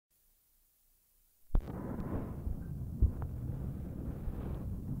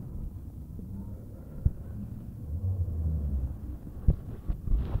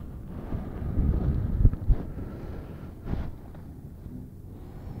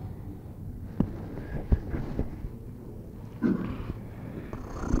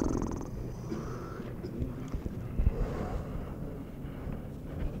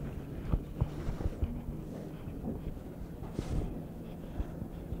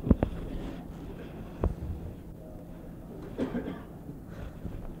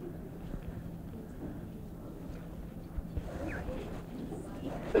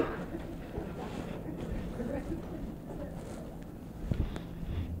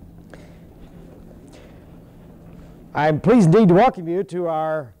I'm pleased indeed to welcome you to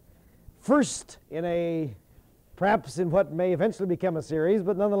our first perhaps in what may eventually become a series,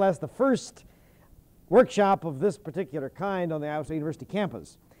 but nonetheless the first workshop of this particular kind on the Iowa State University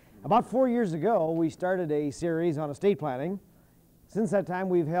campus. About 4 years ago, we started a series on estate planning. Since that time,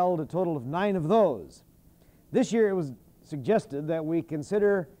 we've held a total of 9 of those. This year, it was suggested that we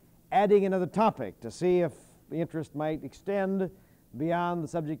consider adding another topic to see if the interest might extend beyond the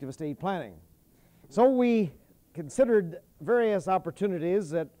subject of estate planning. So we considered various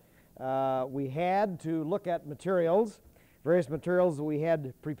opportunities that we had to look at various materials that we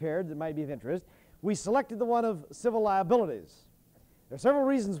had prepared that might be of interest. We selected the one of civil liabilities. There are several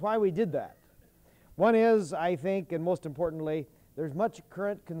reasons why we did that. One is, I think, and most importantly, there's much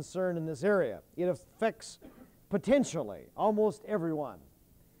current concern in this area. It affects potentially almost everyone.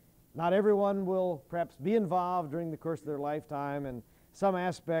 Not everyone will perhaps be involved during the course of their lifetime in some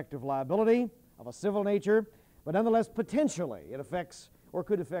aspect of liability of a civil nature, but nonetheless potentially it affects or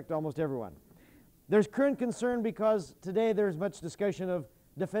could affect almost everyone. There's current concern because today there's much discussion of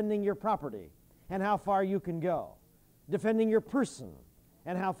defending your property and how far you can go, defending your person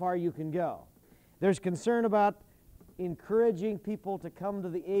and how far you can go. There's concern about encouraging people to come to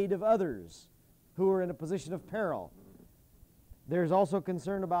the aid of others who are in a position of peril. There's also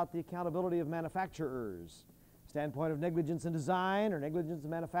concern about the accountability of manufacturers, standpoint of negligence in design or negligence in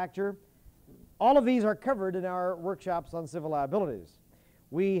manufacture. All of these are covered in our workshops on civil liabilities.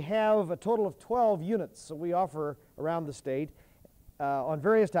 We have a total of 12 units that we offer around the state on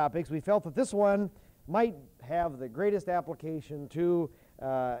various topics. We felt that this one might have the greatest application to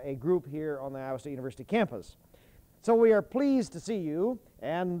a group here on the Iowa State University campus. So we are pleased to see you,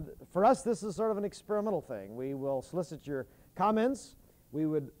 and for us this is sort of an experimental thing. We will solicit your comments. We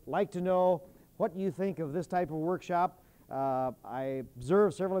would like to know what you think of this type of workshop. I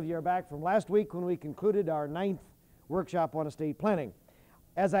observe several of you are back from last week when we concluded our 9th workshop on estate planning.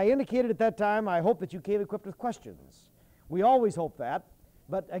 As I indicated at that time, I hope that you came equipped with questions. We always hope that,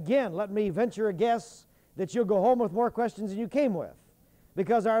 but again, let me venture a guess that you'll go home with more questions than you came with,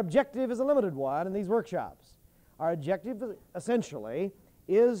 because our objective is a limited one in these workshops. Our objective essentially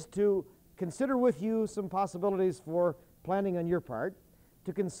is to consider with you some possibilities for planning on your part,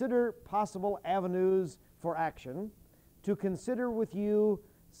 to consider possible avenues for action, to consider with you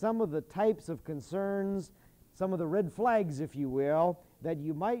some of the types of concerns, some of the red flags, if you will, that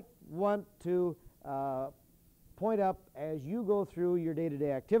you might want to point up as you go through your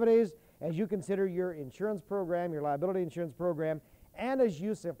day-to-day activities, as you consider your insurance program, your liability insurance program, and as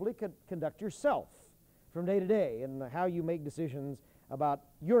you simply conduct yourself from day to day and how you make decisions about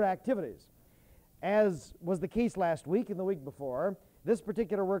your activities. As was the case last week and the week before, this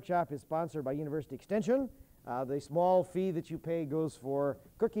particular workshop is sponsored by University Extension. The small fee that you pay goes for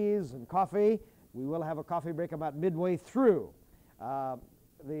cookies and coffee. We will have a coffee break about midway through.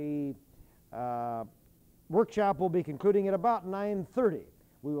 The workshop will be concluding at about 9:30.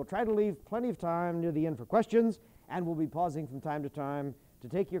 We will try to leave plenty of time near the end for questions, and we'll be pausing from time to time to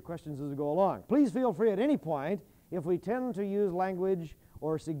take your questions as we go along. Please feel free at any point, if we tend to use language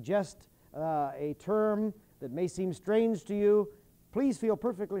or suggest a term that may seem strange to you, please feel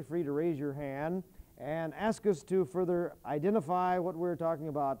perfectly free to raise your hand and ask us to further identify what we're talking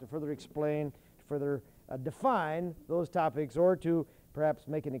about, to further explain, to further define those topics, or to perhaps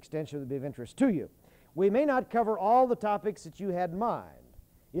make an extension that would be of interest to you. We may not cover all the topics that you had in mind.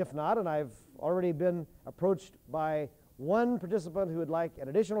 If not, and I've already been approached by one participant who would like an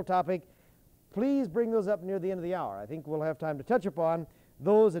additional topic, please bring those up near the end of the hour. I think we'll have time to touch upon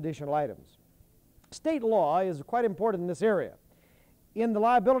those additional items. State law is quite important in this area. In the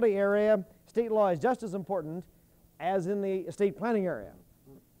liability area, state law is just as important as in the estate planning area,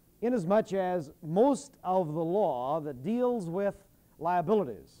 inasmuch as most of the law that deals with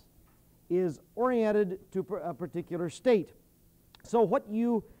liabilities is oriented to a particular state. So what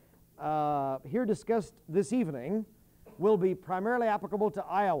you hear discussed this evening will be primarily applicable to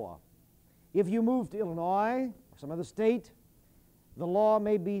Iowa. If you move to Illinois or some other state, the law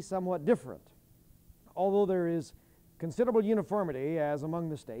may be somewhat different. Although there is considerable uniformity as among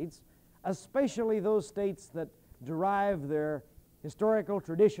the states, especially those states that derive their historical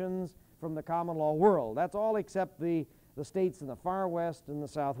traditions from the common law world. That's all except the states in the far west and the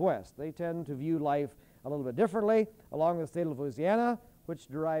southwest. They tend to view life a little bit differently, along with the state of Louisiana, which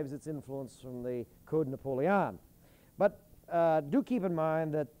derives its influence from the Code Napoleon. But do keep in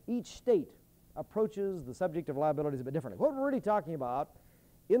mind that each state approaches the subject of liabilities a bit differently. What we're really talking about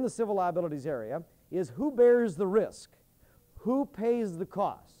in the civil liabilities area is who bears the risk, who pays the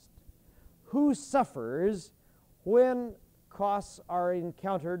cost, who suffers when costs are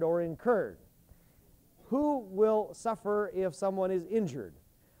encountered or incurred, who will suffer if someone is injured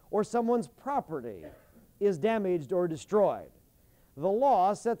or someone's property is damaged or destroyed. The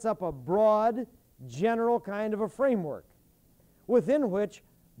law sets up a broad, general kind of a framework within which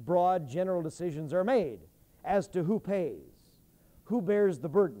broad, general decisions are made as to who pays, who bears the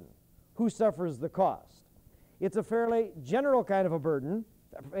burden, who suffers the cost. It's a fairly general kind of a burden,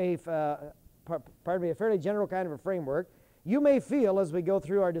 a fairly general kind of a framework. You may feel, as we go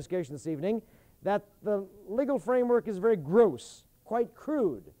through our discussion this evening, that the legal framework is very gross, quite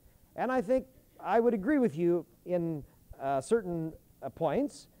crude. And I think I would agree with you in certain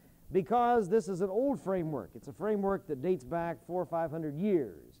points, because this is an old framework. It's a framework that dates back 400 or 500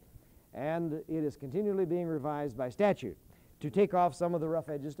 years, and it is continually being revised by statute to take off some of the rough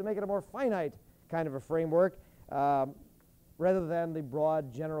edges, to make it a more finite kind of a framework, rather than the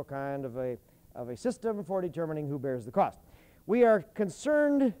broad, general kind of a system for determining who bears the cost. We are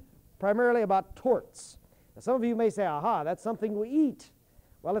concerned primarily about torts. Now, some of you may say, aha, that's something we eat.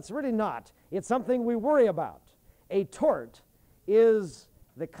 Well, it's really not. It's something we worry about. A tort is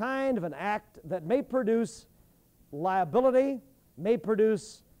the kind of an act that may produce liability, may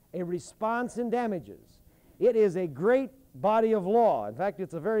produce a response in damages. It is a great body of law. In fact,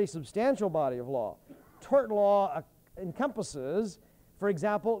 it's a very substantial body of law. Tort law encompasses, for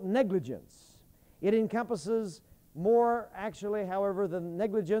example, negligence. It encompasses more, actually, however, than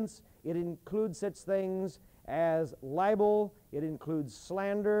negligence. It includes such things as libel. It includes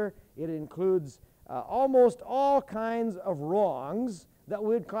slander. It includes almost all kinds of wrongs that we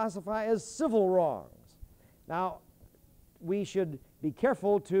would classify as civil wrongs. Now, we should be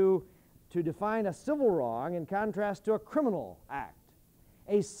careful to define a civil wrong in contrast to a criminal act.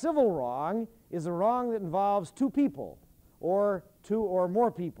 A civil wrong is a wrong that involves two people or two or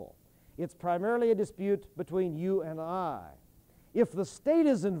more people. It's primarily a dispute between you and I. If the state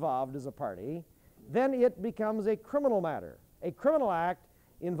is involved as a party, then it becomes a criminal matter. A criminal act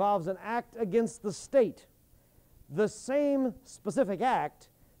involves an act against the state. The same specific act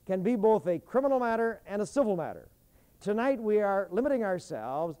can be both a criminal matter and a civil matter. Tonight we are limiting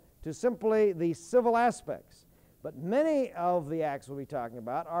ourselves to simply the civil aspects, but many of the acts we'll be talking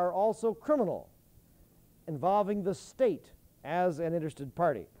about are also criminal, involving the state as an interested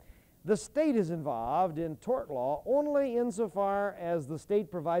party. The state is involved in tort law only insofar as the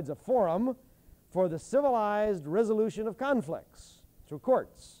state provides a forum for the civilized resolution of conflicts through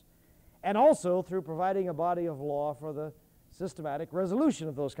courts, and also through providing a body of law for the systematic resolution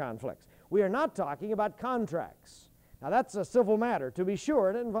of those conflicts. We are not talking about contracts. Now, that's a civil matter, to be sure,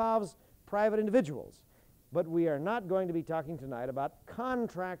 and it involves private individuals. But we are not going to be talking tonight about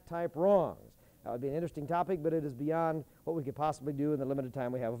contract-type wrongs. That would be an interesting topic, but it is beyond what we could possibly do in the limited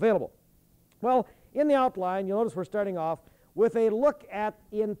time we have available. Well, in the outline, you'll notice we're starting off with a look at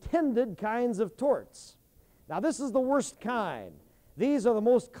intended kinds of torts. Now, this is the worst kind. These are the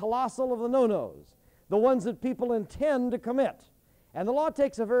most colossal of the no-nos, the ones that people intend to commit. And the law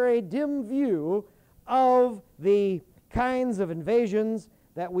takes a very dim view of the kinds of invasions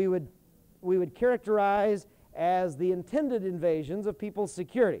that we would characterize as the intended invasions of people's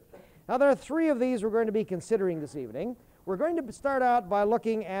security. Now, there are three of these we're going to be considering this evening. We're going to start out by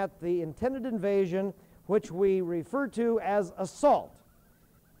looking at the intended invasion, which we refer to as assault.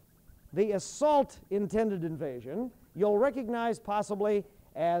 The assault intended invasion you'll recognize possibly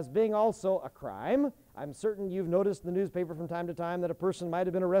as being also a crime. I'm certain you've noticed in the newspaper from time to time that a person might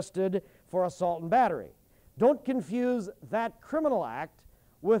have been arrested for assault and battery. Don't confuse that criminal act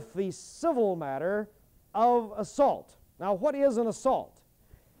with the civil matter of assault. Now, what is an assault?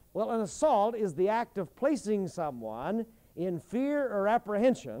 Well, an assault is the act of placing someone in fear or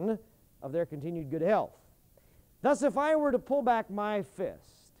apprehension of their continued good health. Thus, if I were to pull back my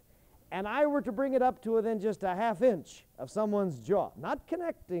fist and I were to bring it up to within just a half inch of someone's jaw, not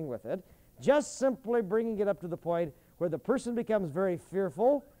connecting with it, just simply bringing it up to the point where the person becomes very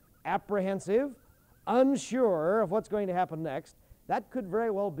fearful, apprehensive, unsure of what's going to happen next, that could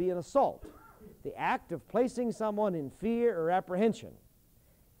very well be an assault. The act of placing someone in fear or apprehension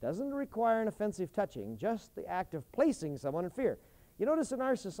doesn't require an offensive touching, just the act of placing someone in fear. You notice in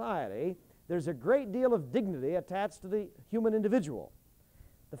our society, there's a great deal of dignity attached to the human individual.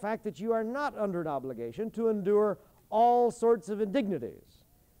 The fact that you are not under an obligation to endure all sorts of indignities.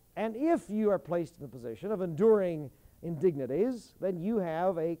 And if you are placed in the position of enduring indignities, then you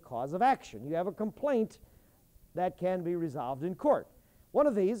have a cause of action. You have a complaint that can be resolved in court. One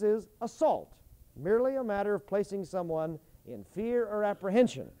of these is assault, merely a matter of placing someone in fear or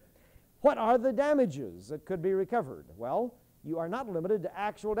apprehension. What are the damages that could be recovered? Well, you are not limited to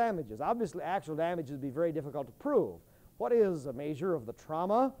actual damages. Obviously, actual damages would be very difficult to prove. What is a measure of the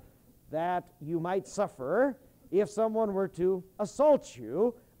trauma that you might suffer if someone were to assault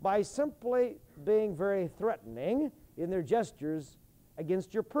you by simply being very threatening in their gestures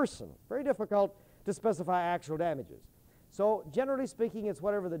against your person. Very difficult to specify actual damages. So generally speaking, it's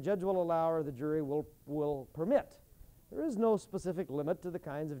whatever the judge will allow or the jury will permit. There is no specific limit to the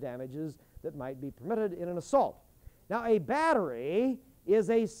kinds of damages that might be permitted in an assault. Now, a battery is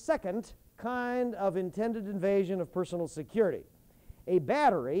a second kind of intended invasion of personal security. A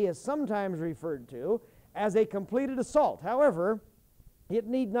battery is sometimes referred to as a completed assault. However, it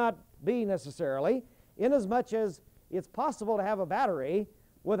need not be necessarily, inasmuch as it's possible to have a battery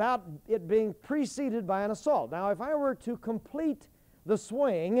without it being preceded by an assault. Now, if I were to complete the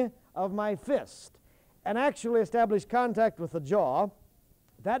swing of my fist and actually establish contact with the jaw,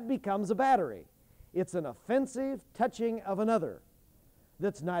 that becomes a battery. It's an offensive touching of another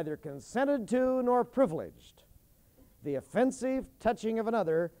that's neither consented to nor privileged. The offensive touching of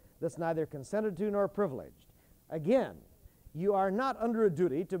another that's neither consented to nor privileged. Again, you are not under a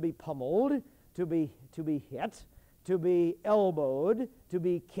duty to be pummeled, to be hit, to be elbowed, to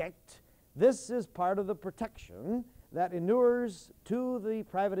be kicked. This is part of the protection that inures to the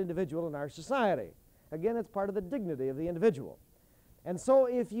private individual in our society. Again, it's part of the dignity of the individual. And so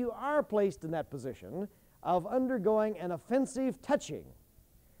if you are placed in that position of undergoing an offensive touching,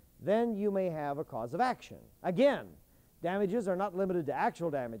 then you may have a cause of action. Again, damages are not limited to actual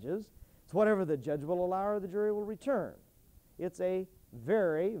damages. It's whatever the judge will allow or the jury will return. It's a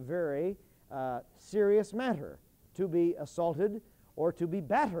very, very serious matter to be assaulted or to be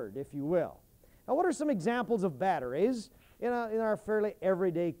battered, if you will. Now, what are some examples of batteries in our fairly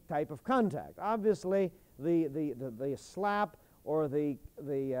everyday type of contact? Obviously, the slap or the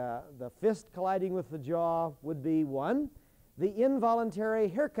fist colliding with the jaw would be one. The involuntary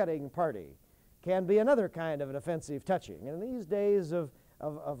haircutting party can be another kind of an offensive touching. And in these days of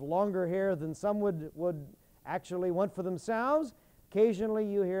longer hair than some would actually want for themselves, occasionally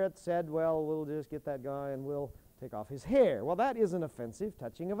you hear it said, well, we'll just get that guy and we'll take off his hair. Well, that is an offensive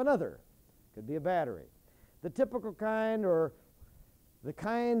touching of another. Could be a battery. The typical kind, or the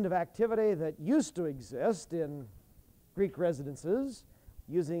kind of activity that used to exist in Greek residences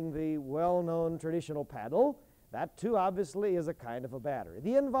using the well-known traditional paddle, that too obviously is a kind of a battery.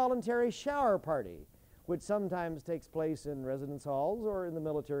 The involuntary shower party, which sometimes takes place in residence halls or in the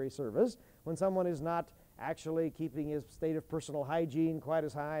military service when someone is not actually keeping his state of personal hygiene quite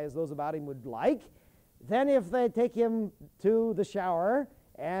as high as those about him would like. Then if they take him to the shower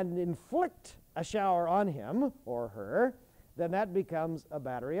and inflict a shower on him or her, then that becomes a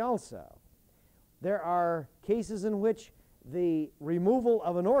battery also. There are cases in which the removal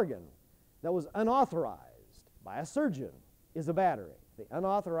of an organ that was unauthorized by a surgeon is a battery, the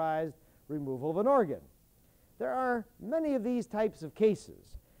unauthorized removal of an organ. There are many of these types of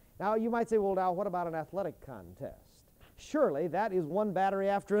cases. Now, you might say, well, now, what about an athletic contest? Surely that is one battery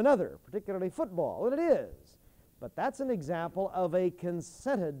after another, particularly football, and it is. But that's an example of a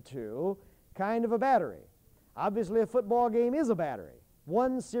consented to kind of a battery. Obviously, a football game is a battery,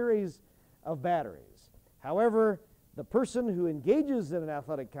 one series of batteries. However, the person who engages in an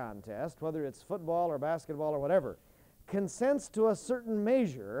athletic contest, whether it's football or basketball or whatever, consents to a certain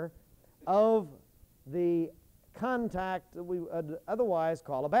measure of the contact that we would otherwise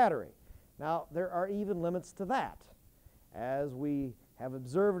call a battery. Now, there are even limits to that. As we have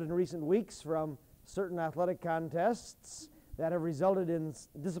observed in recent weeks from certain athletic contests that have resulted in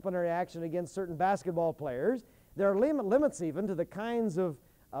disciplinary action against certain basketball players, there are limits even to the kinds of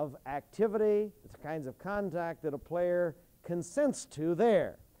activity, the kinds of contact that a player consents to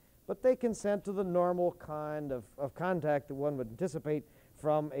there. But they consent to the normal kind of contact that one would anticipate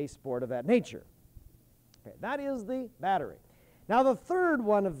from a sport of that nature. Okay, that is the battery. Now, the third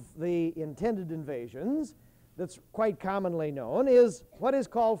one of the intended invasions that's quite commonly known is what is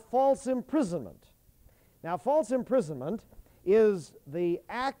called false imprisonment. Now, false imprisonment is the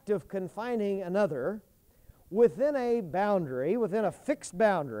act of confining another within a boundary, within a fixed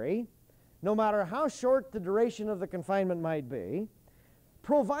boundary, no matter how short the duration of the confinement might be,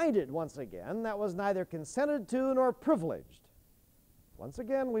 provided, once again, that was neither consented to nor privileged. Once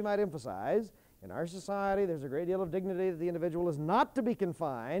again, we might emphasize, in our society, there's a great deal of dignity that the individual is not to be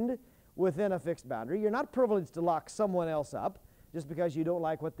confined within a fixed boundary. You're not privileged to lock someone else up just because you don't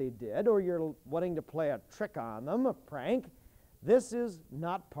like what they did or you're wanting to play a trick on them, a prank. This is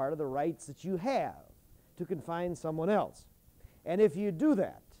not part of the rights that you have to confine someone else. And if you do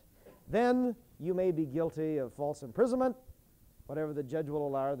that, then you may be guilty of false imprisonment. Whatever the judge will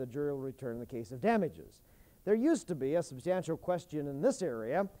allow, the jury will return in the case of damages. There used to be a substantial question in this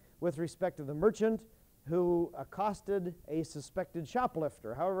area with respect to the merchant who accosted a suspected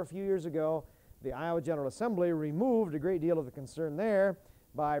shoplifter. However, a few years ago, the Iowa General Assembly removed a great deal of the concern there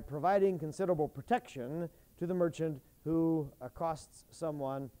by providing considerable protection to the merchant who accosts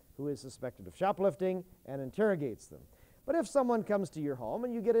someone who is suspected of shoplifting and interrogates them. But if someone comes to your home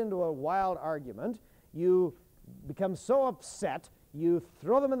and you get into a wild argument, you become so upset, you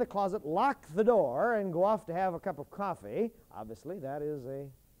throw them in the closet, lock the door, and go off to have a cup of coffee, obviously that is a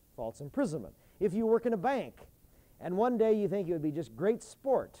false imprisonment. If you work in a bank and one day you think it would be just great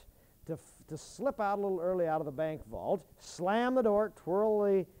sport to slip out a little early out of the bank vault, slam the door,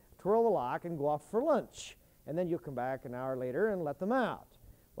 twirl the lock, and go off for lunch. And then you'll come back an hour later and let them out.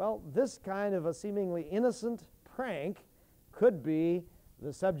 Well, this kind of a seemingly innocent prank could be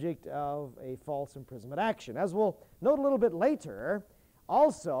the subject of a false imprisonment action. As we'll note a little bit later,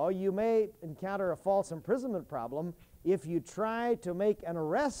 also you may encounter a false imprisonment problem if you try to make an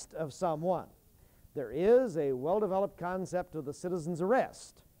arrest of someone. There is a well-developed concept of the citizen's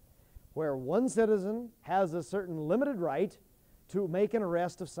arrest, where one citizen has a certain limited right to make an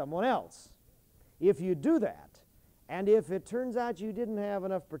arrest of someone else. If you do that, and if it turns out you didn't have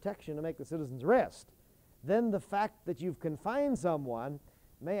enough protection to make the citizen's arrest, then the fact that you've confined someone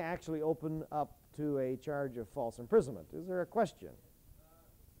may actually open up to a charge of false imprisonment. Is there a question?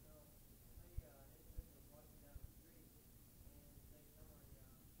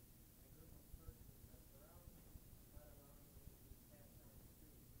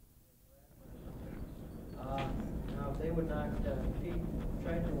 Now, they would not, if he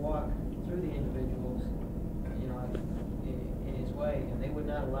tried to walk through the individuals, you know, in his way, and they would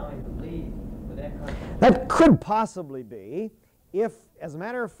not allow him to leave with that kind of... That could possibly be if, as a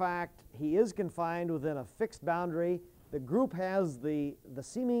matter of fact, he is confined within a fixed boundary. The group has the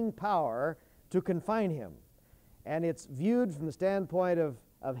seeming power to confine him, and it's viewed from the standpoint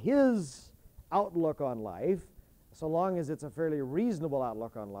of his outlook on life, so long as it's a fairly reasonable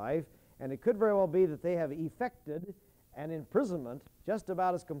outlook on life. And it could very well be that they have effected an imprisonment just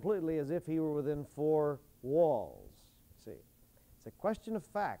about as completely as if he were within four walls. See, it's a question of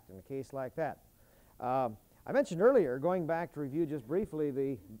fact in a case like that. I mentioned earlier, going back to review just briefly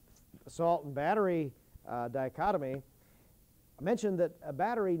the assault and battery dichotomy, I mentioned that a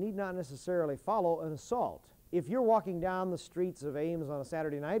battery need not necessarily follow an assault. If you're walking down the streets of Ames on a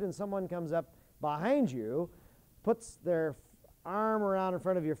Saturday night and someone comes up behind you, puts their arm around in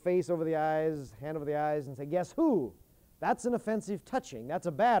front of your face over the eyes, hand over the eyes, and say, "Guess who?" That's an offensive touching. That's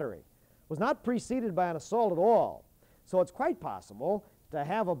a battery. It was not preceded by an assault at all. So it's quite possible to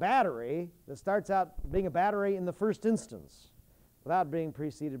have a battery that starts out being a battery in the first instance without being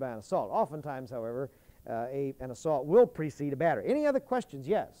preceded by an assault. Oftentimes, however, an assault will precede a battery. Any other questions?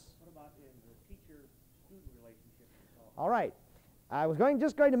 Yes? What about in the teacher-student relationship? All right. I was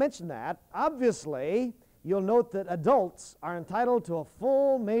just going to mention that. Obviously, you'll note that adults are entitled to a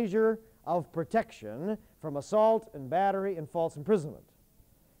full measure of protection from assault and battery and false imprisonment.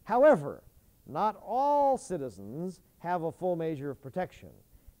 However, not all citizens have a full measure of protection.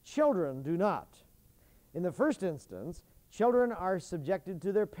 Children do not. In the first instance, children are subjected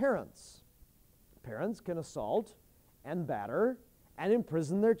to their parents. Parents can assault and batter and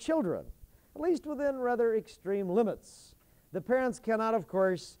imprison their children, at least within rather extreme limits. The parents cannot, of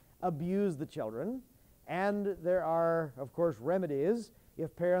course, abuse the children, and there are, of course, remedies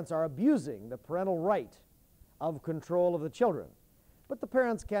if parents are abusing the parental right of control of the children. But the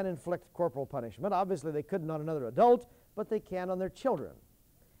parents can inflict corporal punishment. Obviously, they couldn't on another adult, but they can on their children.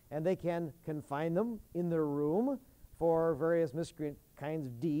 And they can confine them in their room for various miscreant kinds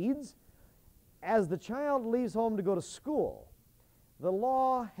of deeds. As the child leaves home to go to school, the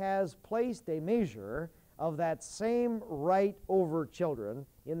law has placed a measure of that same right over children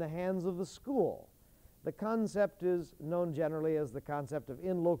in the hands of the school. The concept is known generally as the concept of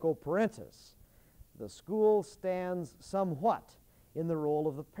in loco parentis. The school stands somewhat in the role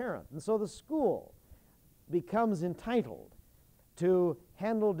of the parent. And so the school becomes entitled to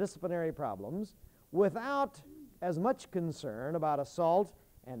handle disciplinary problems without as much concern about assault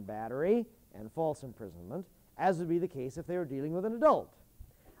and battery and false imprisonment as would be the case if they were dealing with an adult.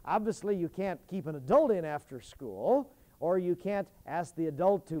 Obviously, you can't keep an adult in after school, or you can't ask the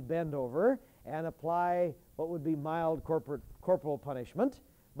adult to bend over and apply what would be mild corporal punishment,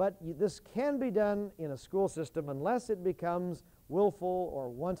 but this can be done in a school system unless it becomes willful or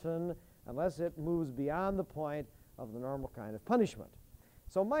wanton, unless it moves beyond the point of the normal kind of punishment.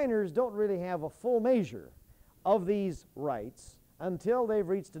 So minors don't really have a full measure of these rights until they've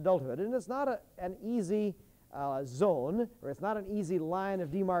reached adulthood, and it's not an easy zone, or it's not an easy line of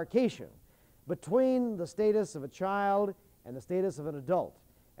demarcation between the status of a child and the status of an adult.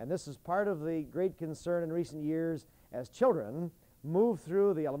 And this is part of the great concern in recent years as children move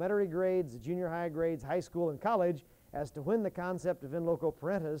through the elementary grades, the junior high grades, high school, and college, as to when the concept of in loco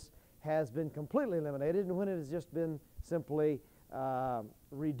parentis has been completely eliminated and when it has just been simply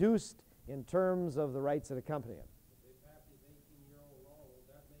reduced in terms of the rights that accompany it.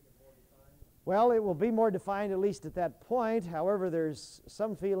 Well, it will be more defined at least at that point. However, there's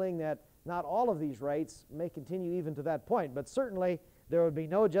some feeling that not all of these rights may continue even to that point, but certainly there would be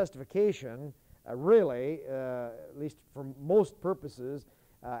no justification really, at least for most purposes,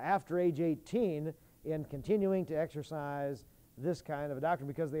 after age 18 in continuing to exercise this kind of a doctrine,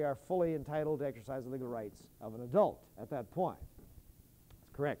 because they are fully entitled to exercise the legal rights of an adult at that point. That's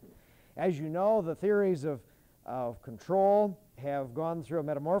correct. As you know, the theories of control have gone through a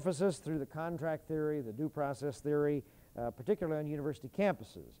metamorphosis through the contract theory, the due process theory, particularly on university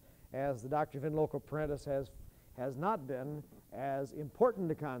campuses, as the doctrine of in loco parentis has not been as important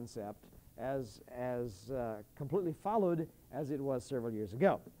a concept as completely followed as it was several years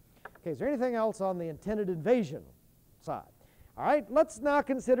ago. Okay, is there anything else on the intended invasion side? All right, let's now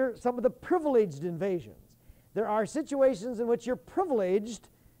consider some of the privileged invasions. There are situations in which you're privileged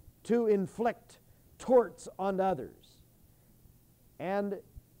to inflict torts on others. And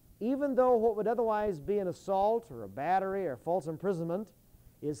even though what would otherwise be an assault or a battery or false imprisonment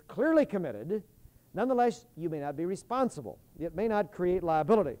is clearly committed, nonetheless, you may not be responsible. It may not create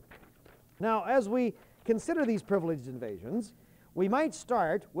liability. Now, as we consider these privileged invasions, we might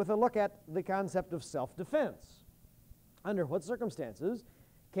start with a look at the concept of self-defense. Under what circumstances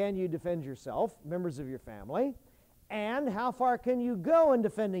can you defend yourself, members of your family, and how far can you go in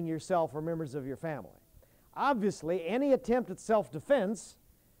defending yourself or members of your family? Obviously, any attempt at self-defense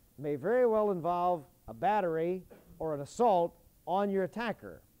may very well involve a battery or an assault on your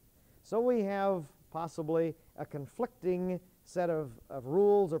attacker. So we have possibly a conflicting set of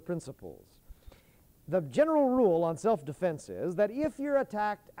rules or principles. The general rule on self-defense is that if you're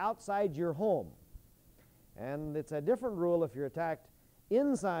attacked outside your home, and it's a different rule if you're attacked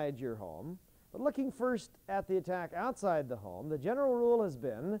inside your home, but looking first at the attack outside the home, the general rule has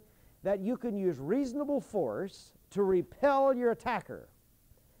been that you can use reasonable force to repel your attacker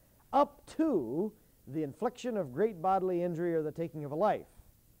up to the infliction of great bodily injury or the taking of a life.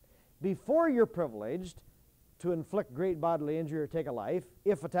 Before you're privileged to inflict great bodily injury or take a life,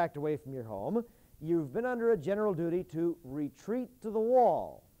 if attacked away from your home, you've been under a general duty to retreat to the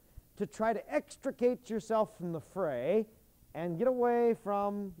wall, to try to extricate yourself from the fray and get away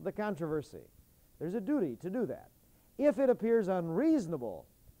from the controversy. There's a duty to do that. If it appears unreasonable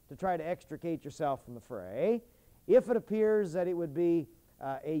to try to extricate yourself from the fray, if it appears that it would be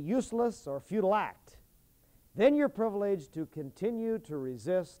a useless or futile act, then you're privileged to continue to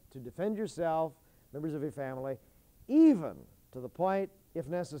resist, to defend yourself, members of your family, even to the point, if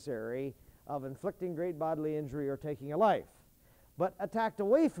necessary, of inflicting great bodily injury or taking a life. But attacked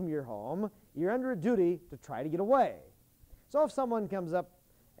away from your home, you're under a duty to try to get away. So if someone comes up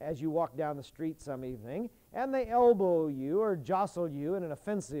as you walk down the street some evening and they elbow you or jostle you in an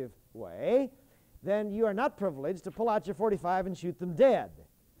offensive way, then you are not privileged to pull out your .45 and shoot them dead.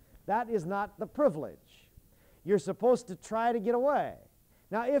 That is not the privilege. You're supposed to try to get away.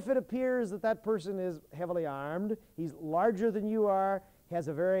 Now, if it appears that that person is heavily armed, he's larger than you are, has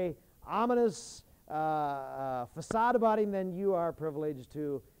a very ominous facade about him, then you are privileged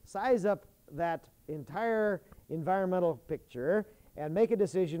to size up that entire environmental picture and make a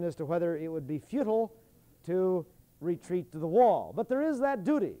decision as to whether it would be futile to retreat to the wall. But there is that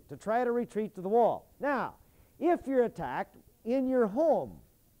duty to try to retreat to the wall. Now, if you're attacked in your home,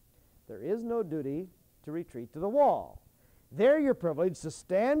 there is no duty to retreat to the wall. There you're privileged to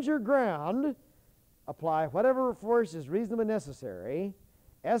stand your ground, apply whatever force is reasonably necessary,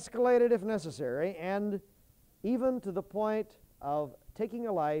 escalate it if necessary, and even to the point of taking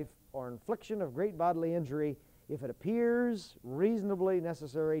a life or infliction of great bodily injury if it appears reasonably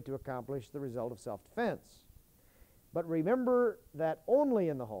necessary to accomplish the result of self-defense. But remember that only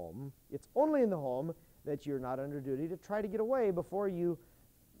in the home, it's only in the home that you're not under duty to try to get away before you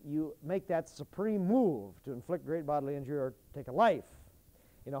make that supreme move to inflict great bodily injury or take a life.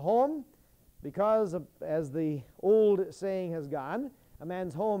 In a home, because as the old saying has gone, a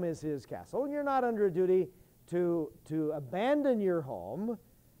man's home is his castle, and you're not under a duty to abandon your home.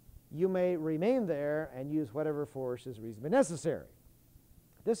 You may remain there and use whatever force is reasonably necessary.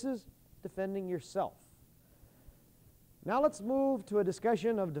 This is defending yourself. Now let's move to a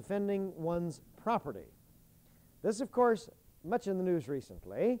discussion of defending one's property. This, of course, much in the news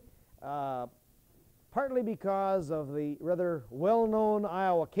recently, partly because of the rather well-known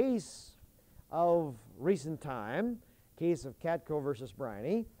Iowa case of recent time, case of Catco versus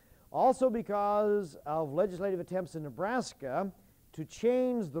Briney, also because of legislative attempts in Nebraska to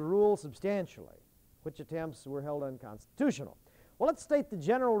change the rule substantially, which attempts were held unconstitutional. Well, let's state the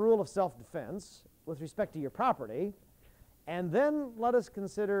general rule of self-defense with respect to your property, and then let us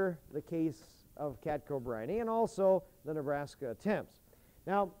consider the case of Catco Briney and also the Nebraska attempts.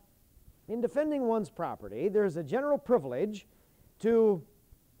 Now, in defending one's property, there's a general privilege to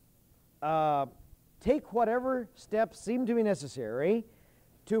take whatever steps seem to be necessary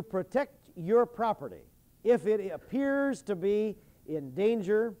to protect your property if it appears to be in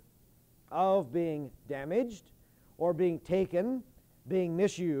danger of being damaged or being taken, being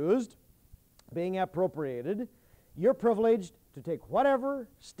misused, being appropriated. You're privileged to take whatever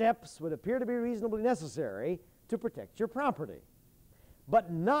steps would appear to be reasonably necessary to protect your property,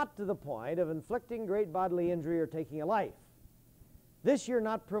 but not to the point of inflicting great bodily injury or taking a life. This you're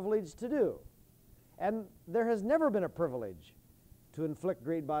not privileged to do. And there has never been a privilege to inflict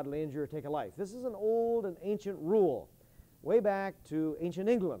great bodily injury or take a life. This is an old and ancient rule, way back to ancient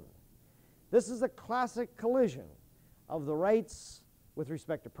England. This is a classic collision of the rights with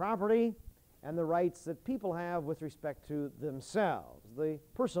respect to property and the rights that people have with respect to themselves, the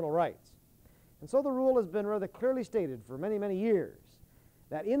personal rights. And so the rule has been rather clearly stated for many, many years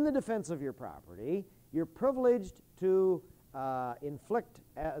that in the defense of your property, you're privileged to inflict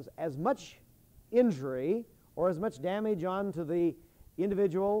as much injury or as much damage onto the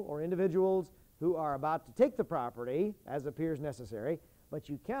individual or individuals who are about to take the property as appears necessary, but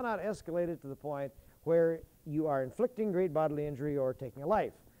you cannot escalate it to the point where you are inflicting great bodily injury or taking a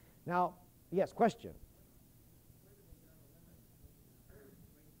life. Now, yes, question.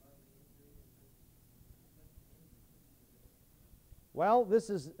 Well, this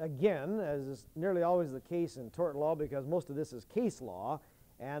is, again, as is nearly always the case in tort law, because most of this is case law,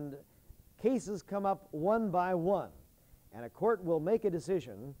 and cases come up one by one, and a court will make a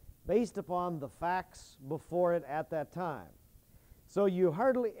decision based upon the facts before it at that time. So you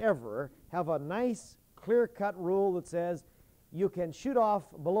hardly ever have a nice, clear-cut rule that says you can shoot off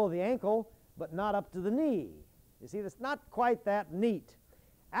below the ankle, but not up to the knee. You see, it's not quite that neat.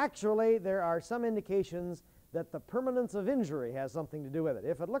 Actually, there are some indications that the permanence of injury has something to do with it.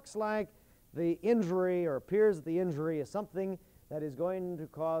 If it looks like the injury or appears that the injury is something that is going to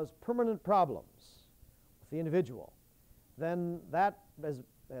cause permanent problems with the individual, then that has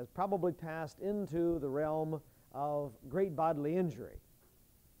probably passed into the realm of great bodily injury.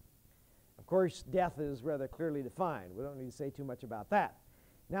 Of course, death is rather clearly defined. We don't need to say too much about that.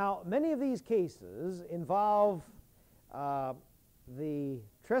 Now, many of these cases involve the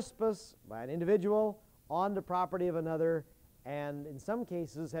trespass by an individual on the property of another, and in some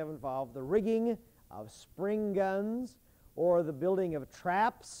cases have involved the rigging of spring guns or the building of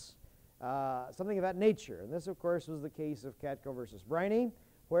traps, something of that nature. And this, of course, was the case of Catco versus Briney,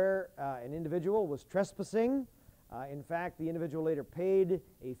 where an individual was trespassing. In fact, the individual later paid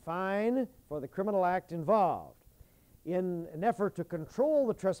a fine for the criminal act involved. In an effort to control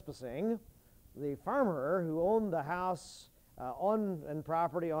the trespassing, the farmer who owned the house and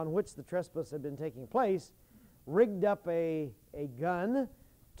property on which the trespass had been taking place rigged up a gun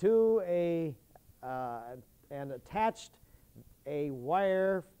to and attached a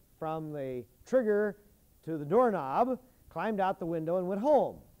wire from the trigger to the doorknob, climbed out the window, and went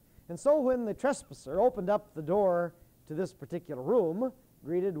home. And so when the trespasser opened up the door to this particular room,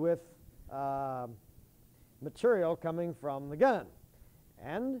 greeted with material coming from the gun.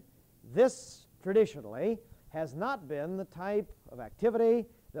 And this traditionally has not been the type of activity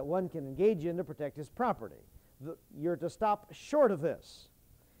that one can engage in to protect his property. You're to stop short of this.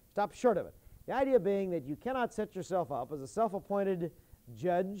 Stop short of it. The idea being that you cannot set yourself up as a self-appointed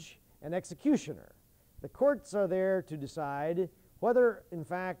judge and executioner. The courts are there to decide whether, in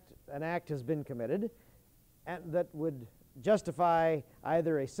fact, an act has been committed and that would justify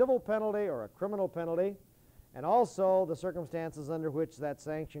either a civil penalty or a criminal penalty, and also the circumstances under which that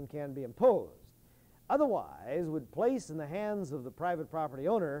sanction can be imposed. Otherwise, would place in the hands of the private property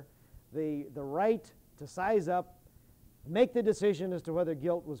owner the right to size up, make the decision as to whether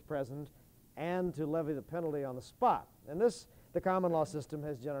guilt was present, and to levy the penalty on the spot. And this, the common law system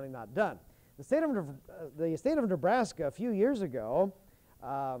has generally not done. The state of Nebraska a few years ago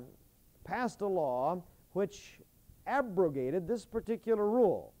passed a law which abrogated this particular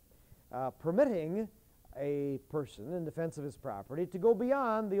rule, permitting a person in defense of his property to go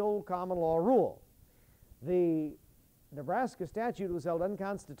beyond the old common law rule. The Nebraska statute was held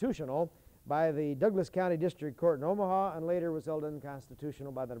unconstitutional by the Douglas County District Court in Omaha, and later was held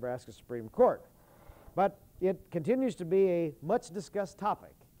unconstitutional by the Nebraska Supreme Court. But it continues to be a much discussed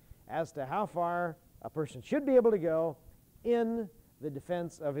topic as to how far a person should be able to go in the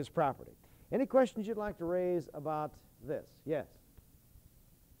defense of his property. Any questions you'd like to raise about this? Yes?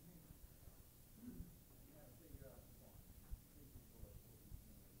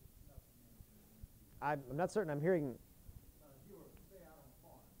 I'm not certain I'm hearing.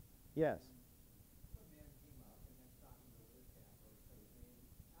 Yes.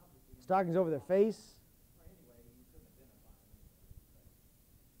 Stockings over their face.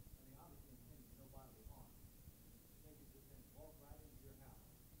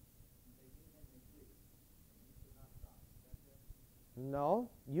 No,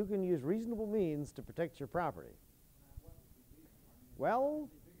 you can use reasonable means to protect your property. Well,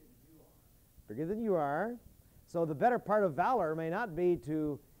 bigger than you are. So the better part of valor may not be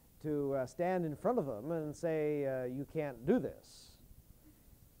to stand in front of them and say, you can't do this.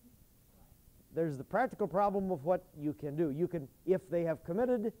 There's the practical problem of what you can do. You can, if they have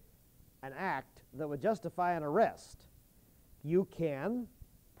committed an act that would justify an arrest, you can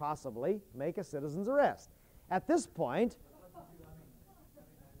possibly make a citizen's arrest. At this point,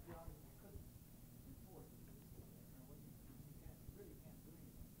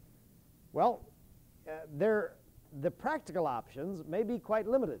 well, the practical options may be quite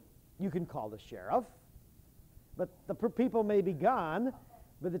limited. You can call the sheriff, but the people may be gone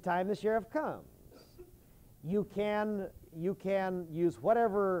by the time the sheriff comes. You can use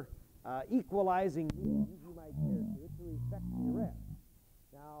whatever equalizing means you might care to effect the arrest.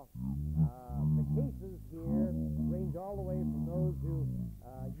 Now, the cases here range all the way from those who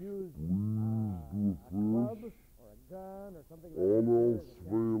use a club or a gun or something like that. All else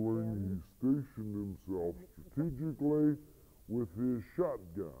failing, he stationed himself strategically with his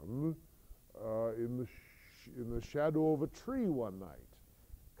shotgun in the shadow of a tree one night.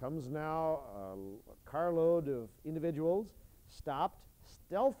 Comes now a carload of individuals, stopped,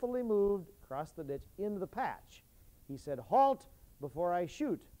 stealthily moved across the ditch into the patch. He said, "Halt before I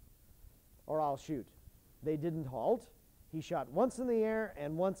shoot, or I'll shoot." They didn't halt. He shot once in the air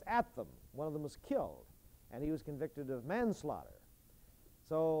and once at them. One of them was killed, and he was convicted of manslaughter.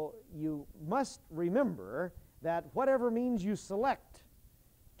 So you must remember that whatever means you select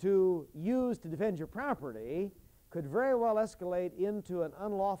to use to defend your property could very well escalate into an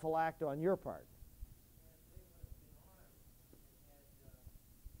unlawful act on your part.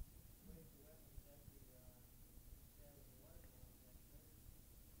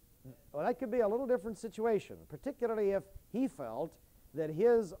 Well, that could be a little different situation, particularly if he felt that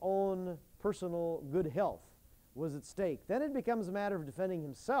his own personal good health was at stake. Then it becomes a matter of defending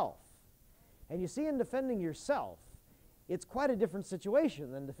himself. And you see, in defending yourself, it's quite a different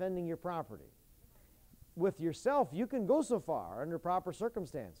situation than defending your property. With yourself, you can go so far, under proper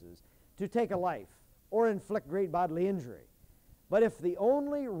circumstances, to take a life or inflict great bodily injury. But if the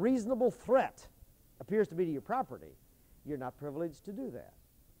only reasonable threat appears to be to your property, you're not privileged to do that.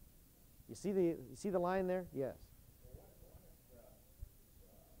 You see the line there? Yes.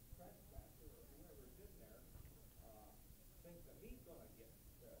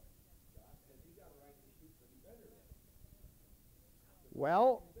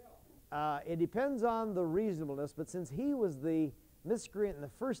 Well, it depends on the reasonableness, but since he was the miscreant in the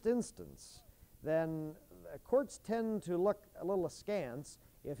first instance, then courts tend to look a little askance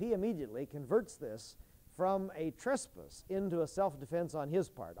if he immediately converts this from a trespass into a self-defense on his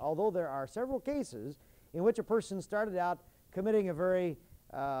part, although there are several cases in which a person started out committing a very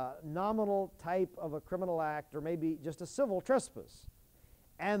nominal type of a criminal act or maybe just a civil trespass.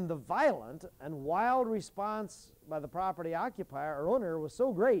 And the violent and wild response by the property occupier or owner was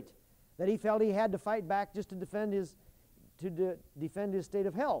so great that he felt he had to fight back just to defend his state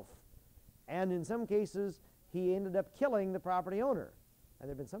of health. And in some cases, he ended up killing the property owner. And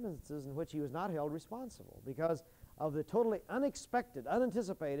there have been some instances in which he was not held responsible because of the totally unexpected,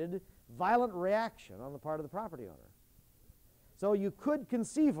 unanticipated, violent reaction on the part of the property owner. So you could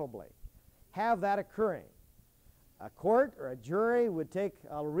conceivably have that occurring. A court or a jury would take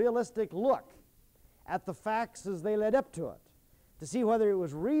a realistic look at the facts as they led up to it to see whether it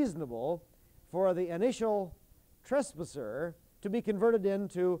was reasonable for the initial trespasser to be converted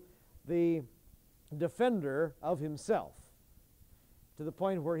into the defender of himself, to the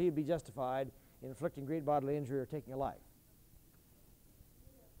point where he'd be justified in inflicting great bodily injury or taking a life.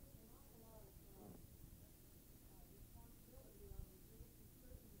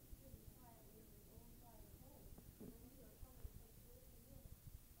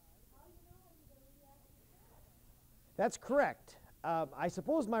 That's correct. I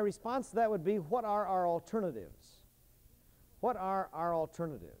suppose my response to that would be, what are our alternatives? What are our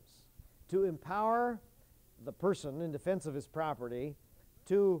alternatives? To empower the person in defense of his property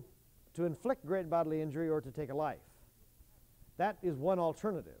to inflict great bodily injury or to take a life. That is one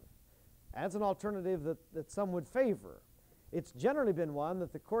alternative. That's an alternative that some would favor. It's generally been one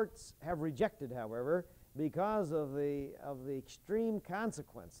that the courts have rejected, however, because of the extreme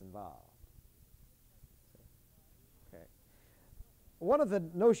consequence involved. Okay. One of the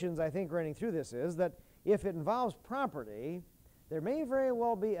notions I think running through this is that if it involves property, there may very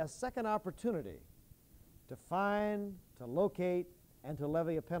well be a second opportunity to fine, to locate, and to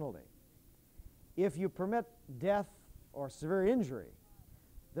levy a penalty. If you permit death or severe injury,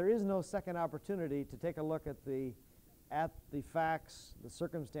 there is no second opportunity to take a look at the facts, the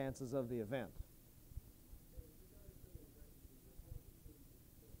circumstances of the event.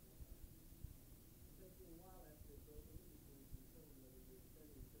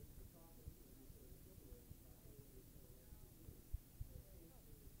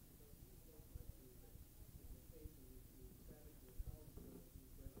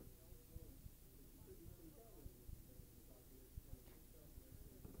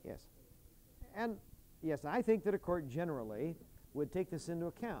 Yes. And yes, I think that a court generally would take this into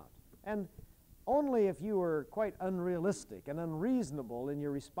account. And only if you were quite unrealistic and unreasonable in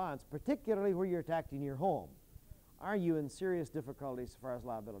your response, particularly where you're attacked in your home, are you in serious difficulties as far as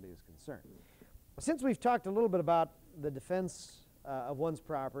liability is concerned. Since we've talked a little bit about the defense of one's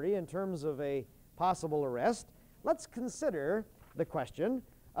property in terms of a possible arrest, let's consider the question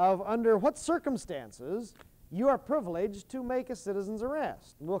of under what circumstances you are privileged to make a citizen's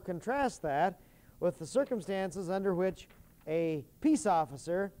arrest. We'll contrast that with the circumstances under which a peace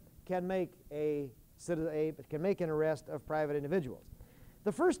officer can make an arrest of private individuals.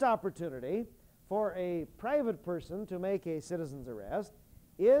 The first opportunity for a private person to make a citizen's arrest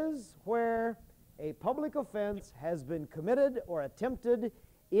is where a public offense has been committed or attempted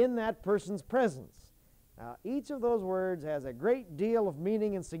in that person's presence. Now, each of those words has a great deal of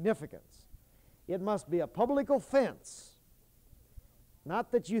meaning and significance. It must be a public offense.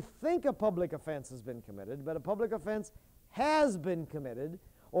 Not that you think a public offense has been committed, but a public offense has been committed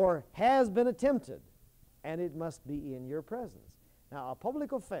or has been attempted, and it must be in your presence. Now, a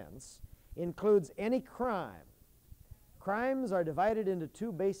public offense includes any crime. Crimes are divided into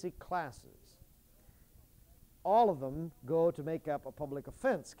two basic classes. All of them go to make up a public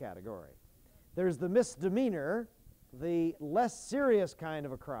offense category. There's the misdemeanor, the less serious kind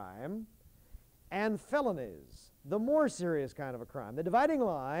of a crime, and felonies, the more serious kind of a crime. The dividing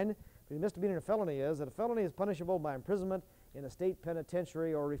line between misdemeanor and felony is that a felony is punishable by imprisonment in a state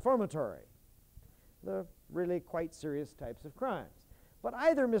penitentiary or reformatory. The really quite serious types of crimes. But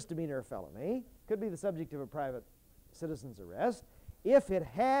either misdemeanor or felony could be the subject of a private citizen's arrest if it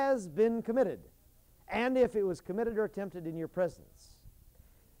has been committed and if it was committed or attempted in your presence.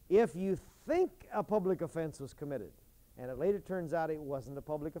 If you think a public offense was committed and it later turns out it wasn't a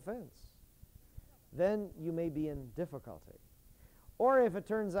public offense, then you may be in difficulty. Or if it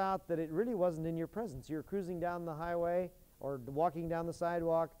turns out that it really wasn't in your presence, you're cruising down the highway or walking down the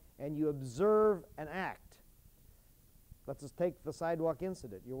sidewalk and you observe an act. Let's just take the sidewalk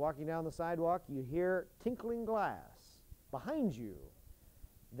incident. You're walking down the sidewalk, you hear tinkling glass behind you.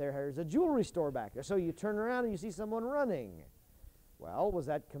 There's a jewelry store back there, so you turn around and you see someone running. Well, was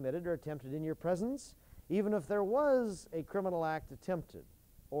that committed or attempted in your presence? Even if there was a criminal act attempted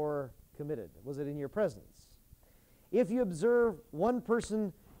or committed, was it in your presence? If you observe one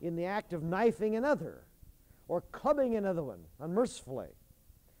person in the act of knifing another or clubbing another one unmercifully,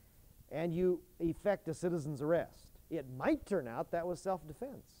 and you effect a citizen's arrest, it might turn out that was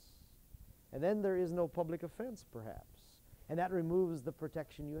self-defense. And then there is no public offense, perhaps, and that removes the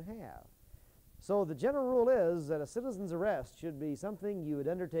protection you have. So the general rule is that a citizen's arrest should be something you would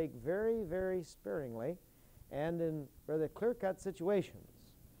undertake very, very sparingly and in rather clear-cut situations.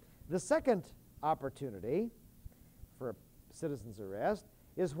 The second opportunity for a citizen's arrest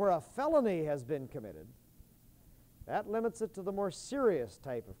is where a felony has been committed. That limits it to the more serious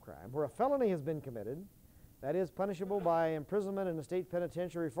type of crime. Where a felony has been committed, that is punishable by imprisonment in a state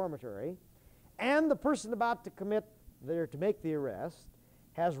penitentiary reformatory, and the person about to make the arrest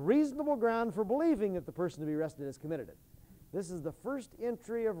has reasonable ground for believing that the person to be arrested has committed it. This is the first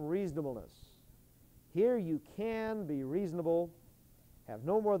entry of reasonableness. Here you can be reasonable, have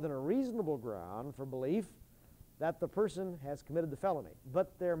no more than a reasonable ground for belief that the person has committed the felony.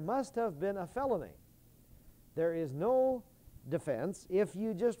 But there must have been a felony. There is no defense if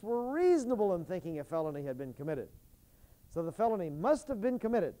you just were reasonable in thinking a felony had been committed. So the felony must have been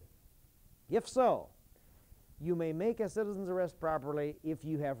committed. If so, you may make a citizen's arrest properly if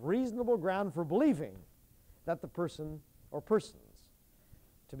you have reasonable ground for believing that the person or persons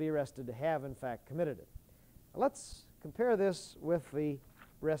to be arrested have in fact committed it. Let's compare this with the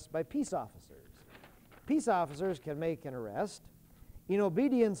arrest by peace officers. peace officers can make an arrest in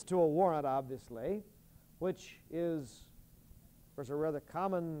obedience to a warrant, obviously, which is, of course, a rather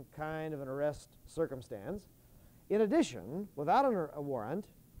common kind of an arrest circumstance. In addition, without a warrant,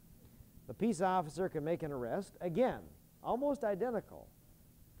 the peace officer can make an arrest, again, almost identical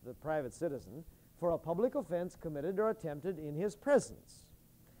to the private citizen, for a public offense committed or attempted in his presence.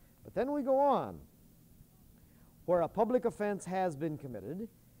 But then we go on, where a public offense has been committed,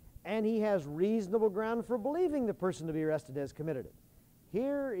 and he has reasonable ground for believing the person to be arrested has committed it.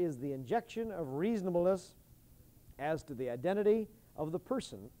 Here is the injection of reasonableness as to the identity of the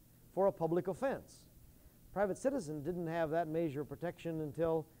person for a public offense. Private citizen didn't have that measure of protection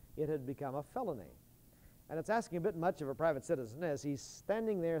until it had become a felony. And it's asking a bit much of a private citizen as he's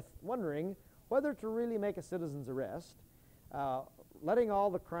standing there wondering whether to really make a citizen's arrest, letting all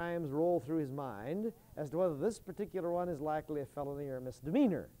the crimes roll through his mind as to whether this particular one is likely a felony or a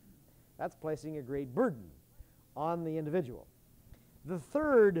misdemeanor. That's placing a great burden on the individual. The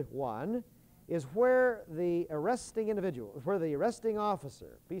third one is where the arresting individual, where the arresting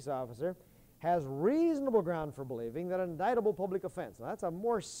officer, peace officer, has reasonable ground for believing that an indictable public offense, now that's a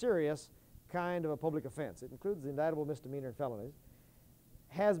more serious kind of a public offense, it includes the indictable misdemeanor and felonies,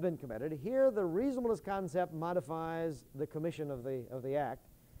 has been committed. Here the reasonableness concept modifies the commission of the act,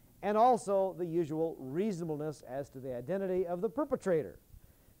 and also the usual reasonableness as to the identity of the perpetrator.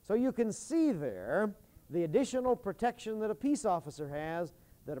 So you can see there the additional protection that a peace officer has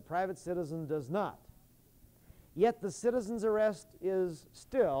that a private citizen does not. Yet the citizen's arrest is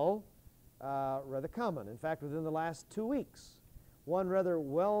still rather common. In fact, within the last 2 weeks, one rather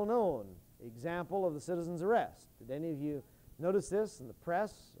well-known example of the citizen's arrest. Did any of you notice this in the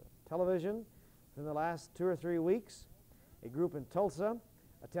press, television? In the last 2 or 3 weeks, a group in Tulsa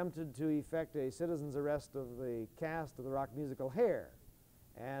attempted to effect a citizen's arrest of the cast of the rock musical Hair.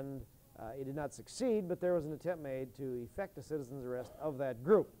 And it did not succeed, but there was an attempt made to effect a citizen's arrest of that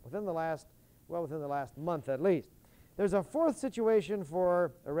group within the last month at least. There's a fourth situation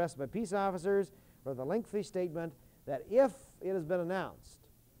for arrest by peace officers, or the lengthy statement that if it has been announced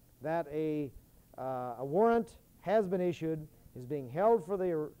that a warrant has been issued, is being held for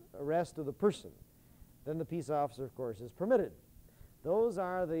the arrest of the person, then the peace officer, of course, is permitted. Those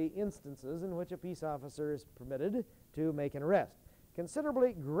are the instances in which a peace officer is permitted to make an arrest.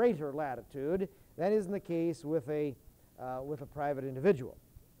 Considerably greater latitude than is in the case with a private individual.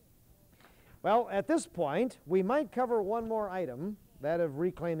 Well, at this point, we might cover one more item, that of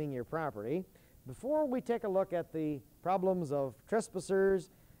reclaiming your property, before we take a look at the problems of trespassers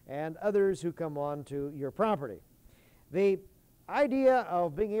and others who come on to your property. The idea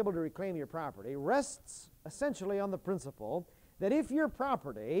of being able to reclaim your property rests essentially on the principle that if your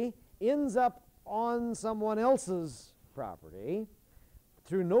property ends up on someone else's property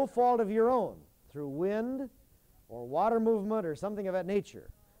through no fault of your own, through wind or water movement or something of that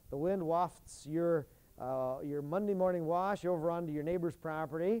nature, the wind wafts your Monday morning wash over onto your neighbor's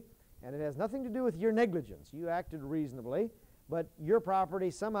property, and it has nothing to do with your negligence. You acted reasonably, but your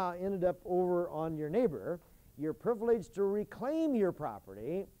property somehow ended up over on your neighbor. You're privileged to reclaim your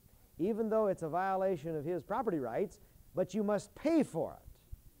property, even though it's a violation of his property rights, but you must pay for it.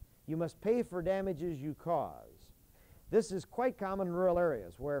 You must pay for damages you cause. This is quite common in rural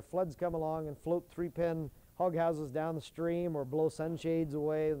areas where floods come along and float 3-pen hog houses down the stream or blow sunshades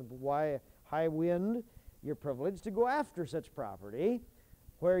away with high wind. You're privileged to go after such property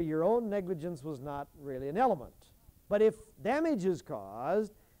where your own negligence was not really an element. But if damage is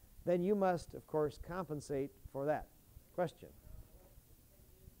caused, then you must, of course, compensate for that. Question?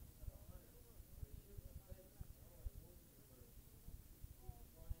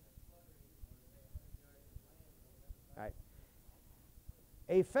 All right.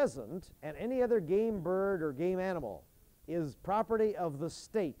 A pheasant and any other game bird or game animal is property of the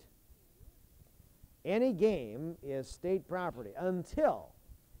state. Any game is state property until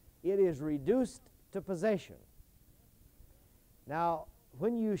it is reduced to possession. Now,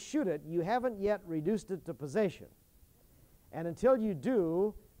 when you shoot it, you haven't yet reduced it to possession. And until you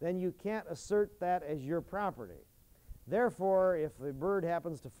do, then you can't assert that as your property. Therefore, if the bird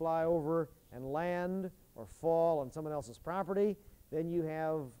happens to fly over and land or fall on someone else's property, then you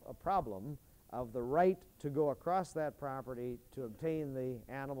have a problem of the right to go across that property to obtain the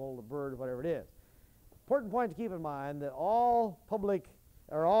animal, the bird, whatever it is. Important point to keep in mind that all public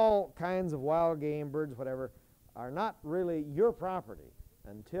or all kinds of wild game, birds, whatever, are not really your property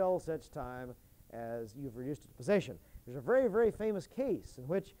until such time as you've reduced it to possession. There's a very, very famous case in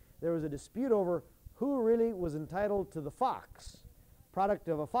which there was a dispute over who really was entitled to the fox, product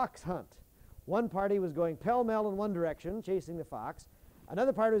of a fox hunt. One party was going pell-mell in one direction, chasing the fox.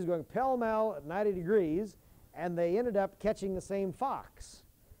 Another party was going pell-mell at 90 degrees, and they ended up catching the same fox.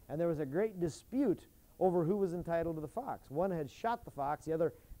 And there was a great dispute over who was entitled to the fox. One had shot the fox, the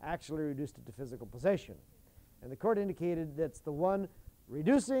other actually reduced it to physical possession. And the court indicated that's the one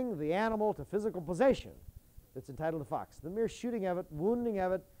reducing the animal to physical possession that's entitled to fox. The mere shooting of it, wounding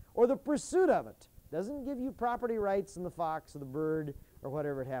of it, or the pursuit of it doesn't give you property rights in the fox or the bird or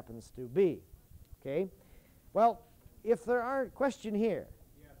whatever it happens to be. Okay? Well, if there are question here.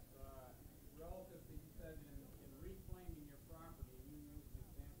 Yes, relative to you said in reclaiming your property, you used an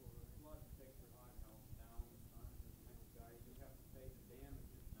example of a flood takes your hot house down on this next guy. You have to pay the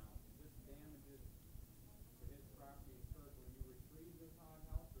damages now. Is this damages to his property occurred when you retrieve this hot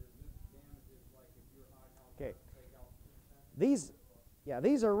house, or is this damages like if your hot house Okay. take out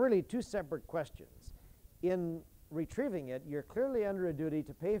These are really two separate questions. In retrieving it, you're clearly under a duty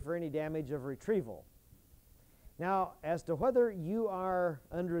to pay for any damage of retrieval. Now, as to whether you are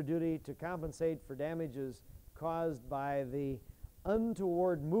under a duty to compensate for damages caused by the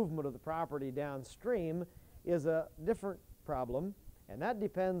untoward movement of the property downstream is a different problem, and that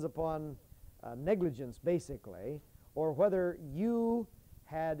depends upon negligence, basically, or whether you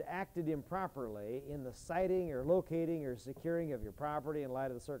had acted improperly in the siting or locating or securing of your property in light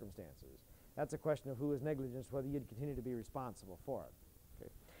of the circumstances. That's a question of who is negligent, whether you'd continue to be responsible for it.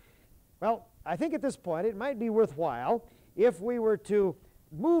 Okay. Well, I think at this point it might be worthwhile if we were to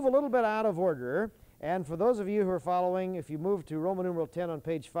move a little bit out of order, and for those of you who are following, if you move to Roman numeral 10 on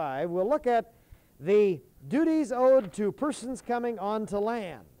page 5, we'll look at the duties owed to persons coming onto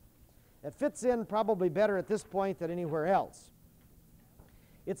land. It fits in probably better at this point than anywhere else.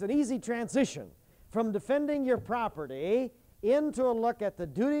 It's an easy transition from defending your property into a look at the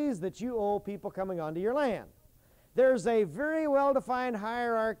duties that you owe people coming onto your land. There's a very well-defined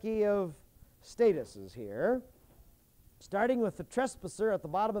hierarchy of statuses here, starting with the trespasser at the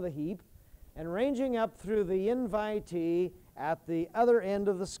bottom of the heap and ranging up through the invitee at the other end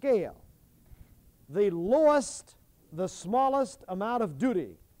of the scale. The lowest, the smallest amount of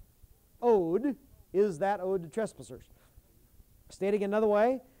duty owed is that owed to trespassers. Stating another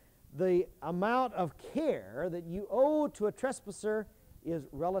way, the amount of care that you owe to a trespasser is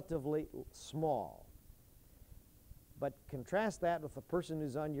relatively small. But contrast that with the person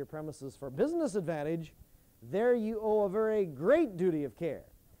who's on your premises for business advantage. There you owe a very great duty of care.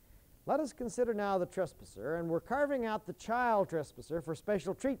 Let us consider now the trespasser, and we're carving out the child trespasser for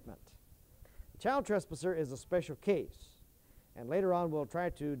special treatment. The child trespasser is a special case, and later on we'll try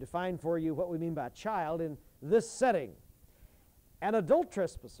to define for you what we mean by child in this setting. An adult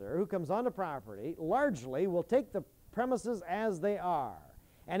trespasser who comes onto property largely will take the premises as they are,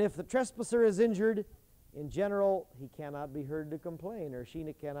 and if the trespasser is injured, in general, he cannot be heard to complain, or she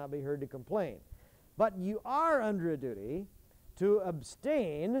cannot be heard to complain. But you are under a duty to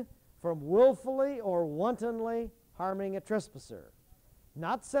abstain from willfully or wantonly harming a trespasser.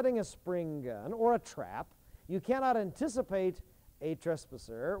 Not setting a spring gun or a trap. You cannot anticipate a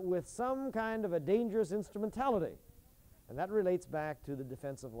trespasser with some kind of a dangerous instrumentality. And that relates back to the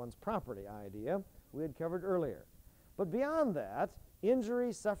defense of one's property idea we had covered earlier. But beyond that,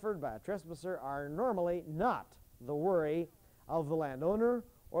 injuries suffered by a trespasser are normally not the worry of the landowner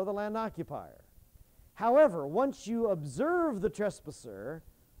or the land occupier. However, once you observe the trespasser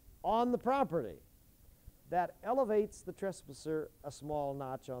on the property, that elevates the trespasser a small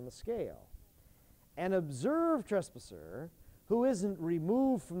notch on the scale. An observed trespasser who isn't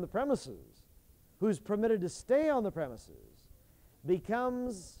removed from the premises, who's permitted to stay on the premises,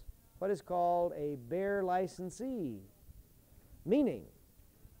 becomes what is called a bare licensee, meaning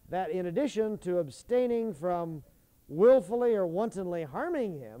that in addition to abstaining from willfully or wantonly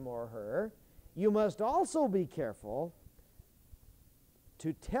harming him or her, you must also be careful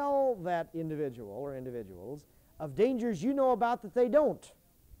to tell that individual or individuals of dangers you know about that they don't.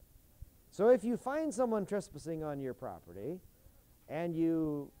 So if you find someone trespassing on your property and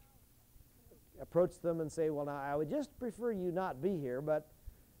you approach them and say, well, now, I would just prefer you not be here, but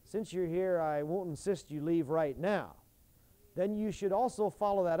since you're here, I won't insist you leave right now. Then you should also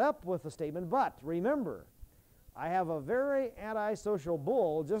follow that up with a statement, but remember, I have a very antisocial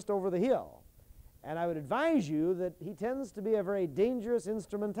bull just over the hill, and I would advise you that he tends to be a very dangerous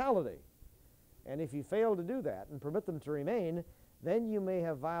instrumentality. And if you fail to do that and permit them to remain, then you may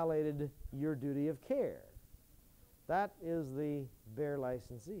have violated your duty of care. That is the bare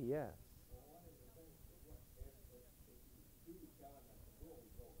licensee, yes.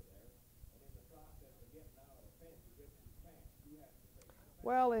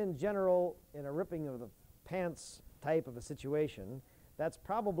 Well, in general, in a ripping of the pants type of a situation, that's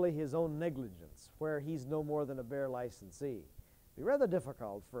probably his own negligence, where he's no more than a bare licensee. be rather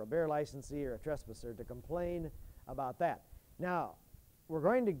difficult for a bare licensee or a trespasser to complain about that. Now, we're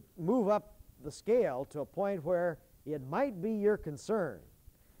going to move up the scale to a point where it might be your concern,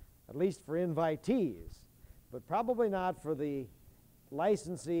 at least for invitees, but probably not for the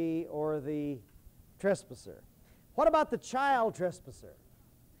licensee or the trespasser. What about the child trespasser?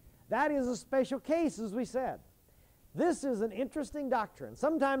 That is a special case, as we said. This is an interesting doctrine,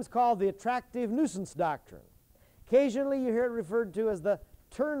 sometimes called the attractive nuisance doctrine. Occasionally you hear it referred to as the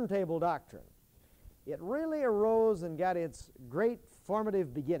turntable doctrine. It really arose and got its great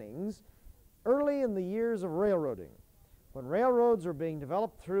formative beginnings early in the years of railroading. When railroads were being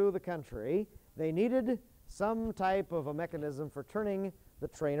developed through the country, they needed some type of a mechanism for turning the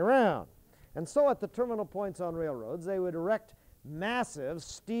train around. And so at the terminal points on railroads, they would erect massive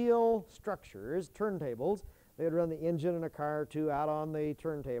steel structures, turntables. They would run the engine and a car or two out on the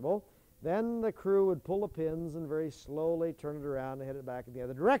turntable. Then the crew would pull the pins and very slowly turn it around and head it back in the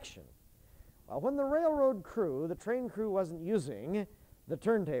other direction. Well, when the railroad crew, the train crew, wasn't using the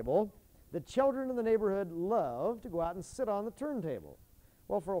turntable, the children in the neighborhood loved to go out and sit on the turntable.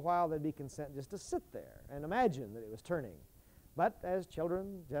 Well, for a while they'd be content just to sit there and imagine that it was turning. But as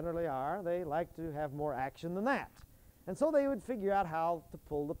children generally are, they like to have more action than that. And so they would figure out how to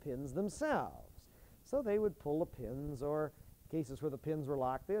pull the pins themselves. So they would pull the pins, or cases where the pins were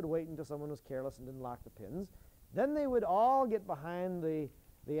locked, they would wait until someone was careless and didn't lock the pins. Then they would all get behind the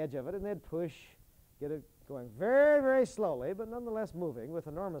edge of it, and they'd push, get it going very, very slowly, but nonetheless moving with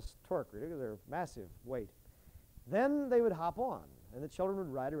enormous torque, really, because they're massive weight. Then they would hop on, and the children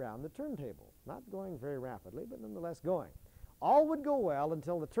would ride around the turntable, not going very rapidly, but nonetheless going. All would go well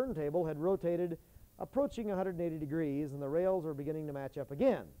until the turntable had rotated approaching 180 degrees, and the rails were beginning to match up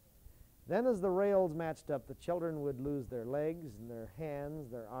again. Then as the rails matched up, the children would lose their legs and their hands,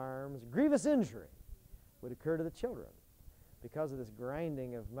 their arms. Grievous injury would occur to the children because of this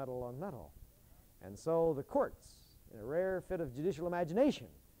grinding of metal on metal. And so the courts, in a rare fit of judicial imagination,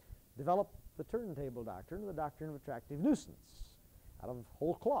 developed the turntable doctrine, the doctrine of attractive nuisance, out of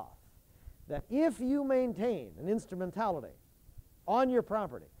whole cloth, that if you maintain an instrumentality on your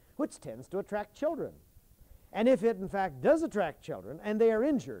property, which tends to attract children, and if it in fact does attract children and they are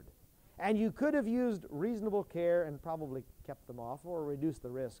injured, and you could have used reasonable care and probably kept them off or reduced the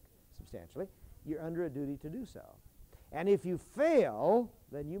risk substantially, you're under a duty to do so. And if you fail,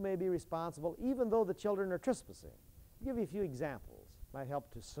 then you may be responsible even though the children are trespassing. I'll give you a few examples. Might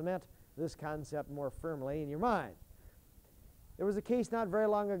help to cement this concept more firmly in your mind. There was a case not very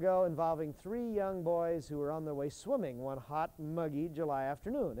long ago involving 3 young boys who were on their way swimming one hot, muggy July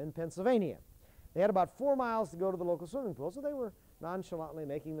afternoon in Pennsylvania. They had about 4 miles to go to the local swimming pool, so they were nonchalantly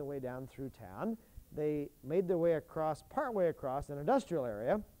making their way down through town. They made their way across, partway across an industrial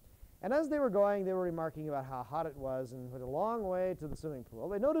area, and as they were going, they were remarking about how hot it was and went a long way to the swimming pool.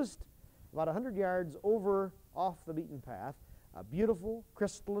 They noticed about 100 yards over off the beaten path a beautiful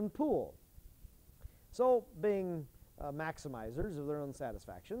crystalline pool. So being maximizers of their own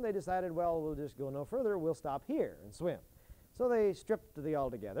satisfaction, they decided, well, we'll just go no further, we'll stop here and swim. So they stripped the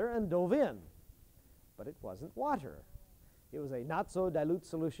altogether and dove in, but it wasn't water. It was a not-so-dilute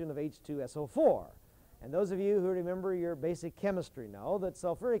solution of H2SO4. And those of you who remember your basic chemistry know that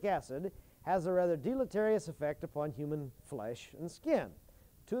sulfuric acid has a rather deleterious effect upon human flesh and skin.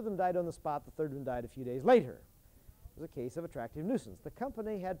 2 of them died on the spot, the 3rd one died a few days later. It was a case of attractive nuisance. The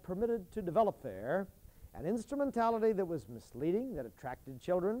company had permitted to develop there an instrumentality that was misleading, that attracted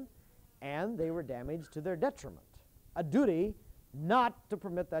children, and they were damaged to their detriment. A duty not to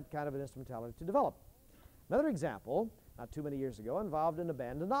permit that kind of an instrumentality to develop. Another example, not too many years ago, involved an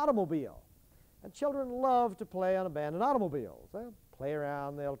abandoned automobile. And children love to play on abandoned automobiles. They'll play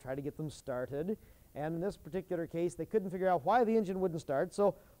around, they'll try to get them started. And in this particular case, they couldn't figure out why the engine wouldn't start,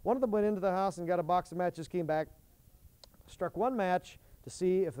 so one of them went into the house and got a box of matches, came back, struck one match to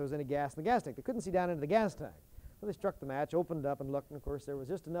see if there was any gas in the gas tank. They couldn't see down into the gas tank. So they struck the match, opened it up, and looked, and of course there was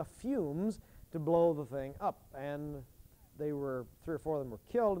just enough fumes to blow the thing up. And they were, 3 or 4 of them were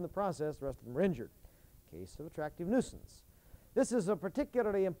killed in the process, the rest of them were injured. Case of attractive nuisance. This is a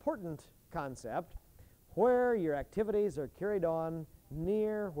particularly important concept where your activities are carried on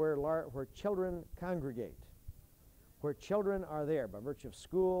near where children congregate, where children are there by virtue of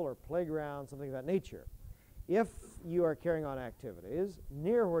school or playground, something of that nature. If you are carrying on activities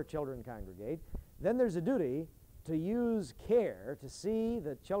near where children congregate, then there's a duty to use care to see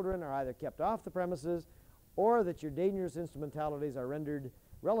that children are either kept off the premises or that your dangerous instrumentalities are rendered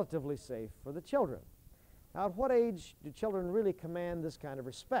relatively safe for the children. Now, at what age do children really command this kind of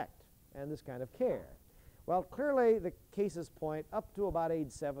respect and this kind of care? Well, clearly the cases point up to about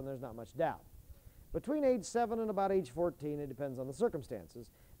age 7, there's not much doubt. Between age 7 and about age 14, it depends on the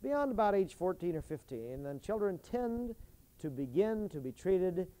circumstances. Beyond about age 14 or 15, then children tend to begin to be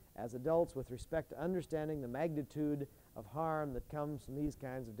treated as adults with respect to understanding the magnitude of harm that comes from these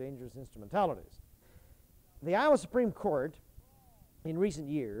kinds of dangerous instrumentalities. The Iowa Supreme Court, in recent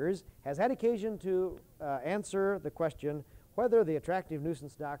years, has had occasion to answer the question whether the attractive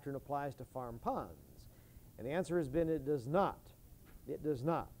nuisance doctrine applies to farm ponds. And the answer has been it does not. It does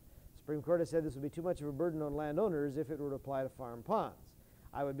not. The Supreme Court has said this would be too much of a burden on landowners if it were to apply to farm ponds.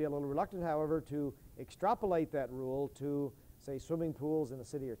 I would be a little reluctant, however, to extrapolate that rule to, say, swimming pools in a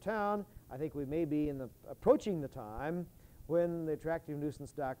city or town. I think we may be approaching the time when the attractive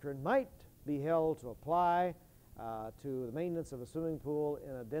nuisance doctrine might be held to apply to the maintenance of a swimming pool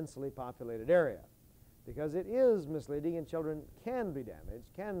in a densely populated area, because it is misleading and children can be damaged,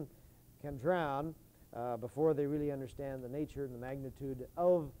 can drown before they really understand the nature and the magnitude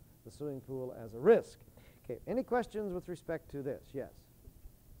of the swimming pool as a risk. Okay, any questions with respect to this? Yes?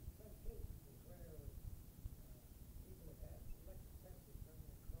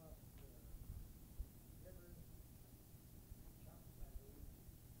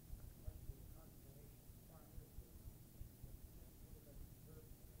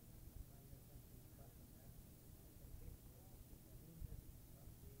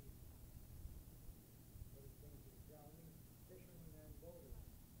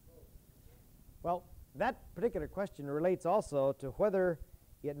 Well, that particular question relates also to whether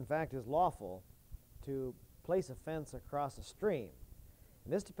it in fact is lawful to place a fence across a stream.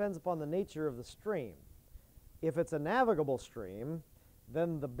 And this depends upon the nature of the stream. If it's a navigable stream,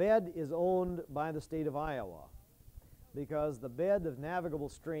 then the bed is owned by the state of Iowa, because the bed of navigable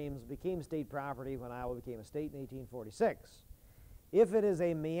streams became state property when Iowa became a state in 1846. If it is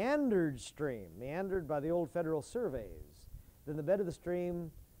a meandered stream, meandered by the old federal surveys, then the bed of the stream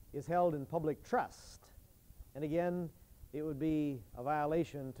is held in public trust. And again, it would be a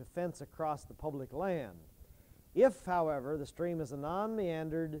violation to fence across the public land. If, however, the stream is a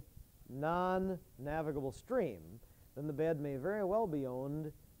non-meandered, non-navigable stream, then the bed may very well be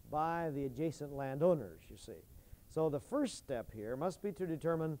owned by the adjacent landowners, you see. So the first step here must be to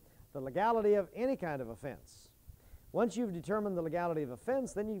determine the legality of any kind of a fence. Once you've determined the legality of a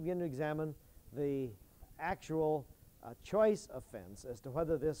fence, then you begin to examine the actual choice of fence as to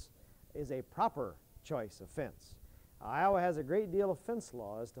whether this is a proper choice of fence. Iowa has a great deal of fence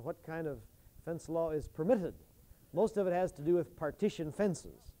law as to what kind of fence law is permitted. Most of it has to do with partition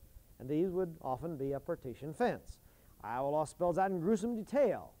fences, and these would often be a partition fence. Iowa law spells out in gruesome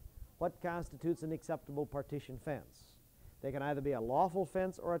detail what constitutes an acceptable partition fence. They can either be a lawful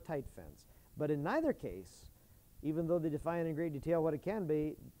fence or a tight fence, but in neither case, even though they define in great detail what it can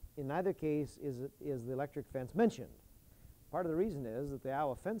be, in neither case is the electric fence mentioned. Part of the reason is that the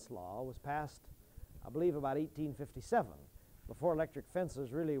Iowa fence law was passed, I believe, about 1857, before electric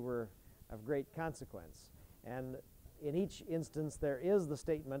fences really were of great consequence. And in each instance, there is the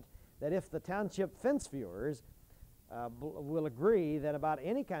statement that if the township fence viewers will agree that about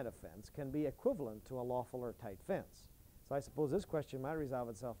any kind of fence can be equivalent to a lawful or tight fence. So I suppose this question might resolve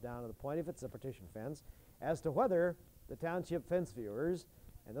itself down to the point, if it's a partition fence, as to whether the township fence viewers,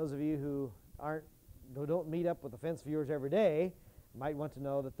 and those of you who don't meet up with the fence viewers every day might want to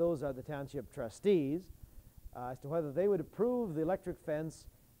know that those are the township trustees, as to whether they would approve the electric fence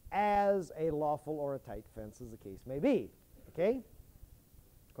as a lawful or a tight fence, as the case may be. Okay?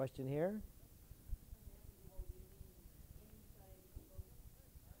 Question here?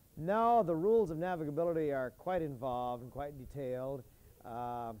 No, the rules of navigability are quite involved and quite detailed.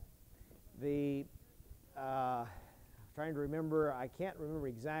 Trying to remember, I can't remember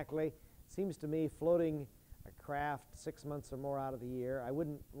exactly. Seems to me floating a craft 6 months or more out of the year. I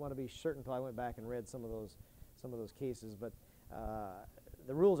wouldn't want to be certain until I went back and read some of those cases, but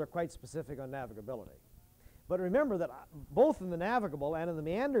the rules are quite specific on navigability. But remember that both in the navigable and in the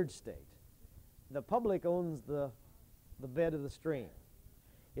meandered state, the public owns the bed of the stream.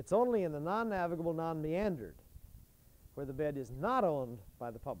 It's only in the non-navigable, non-meandered where the bed is not owned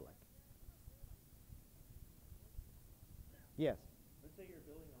by the public. Yes? Let's say you're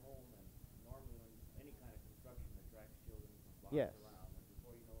building a home, and normally when any kind of construction attracts children from blocks Yes. around, and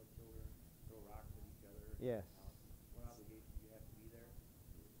before you know it, children throw rocks at each other. Yes. What obligation do you have to be there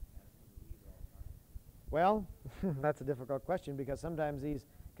to ask them to leave at all times? Well, that's a difficult question, because sometimes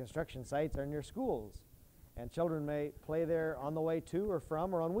these construction sites are near schools, and children may play there on the way to or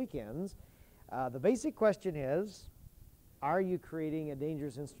from or on weekends. The basic question is, are you creating a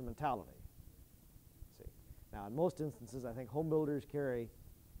dangerous instrumentality? See. Now, in most instances, I think home builders carry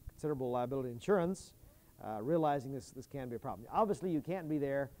considerable liability insurance, realizing this can be a problem. Obviously, you can't be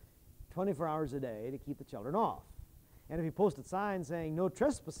there 24 hours a day to keep the children off. And if you posted signs saying no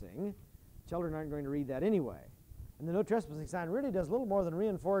trespassing, children aren't going to read that anyway. And the no trespassing sign really does little more than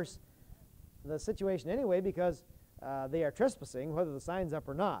reinforce the situation anyway, because they are trespassing whether the sign's up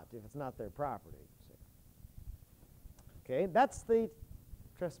or not, if it's not their property. See. Okay, that's the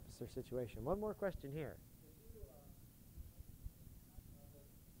trespasser situation. One more question here.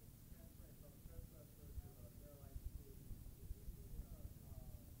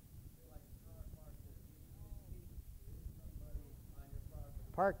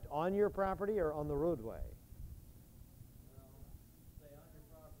 Parked on your property or on the roadway? Say on your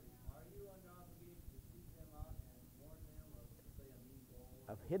property, are you under obligation to seek them out and warn them of, say, a mean goal?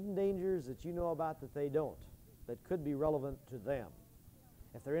 Of hidden dangers that you know about that they don't, that could be relevant to them.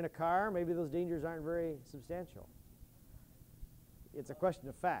 If they're in a car, maybe those dangers aren't very substantial. It's a question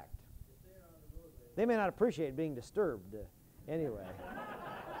of fact. If they're on the roadway, They may not appreciate being disturbed anyway.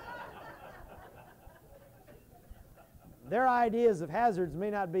 Their ideas of hazards may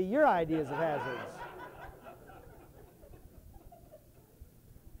not be your ideas of hazards.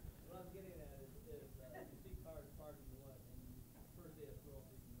 what I'm getting at is you see cars parked in the what, and first day of school,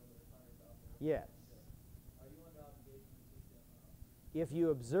 you know there's hunters out there. Yes. Are you under obligation to seek them out? If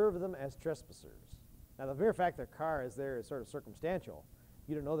you observe them as trespassers. Now, the mere fact their car is there is sort of circumstantial.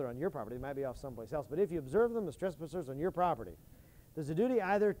 You don't know they're on your property. They might be off someplace else. But if you observe them as trespassers on your property, there's a duty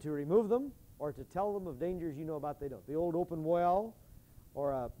either to remove them or to tell them of dangers you know about they don't. The old open well,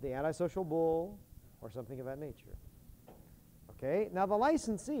 or the antisocial bull, or something of that nature. Okay? Now, the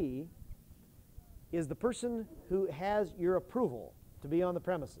licensee is the person who has your approval to be on the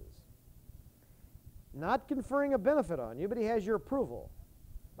premises. Not conferring a benefit on you, but he has your approval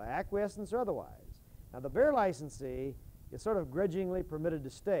by acquiescence or otherwise. Now, the bare licensee is sort of grudgingly permitted to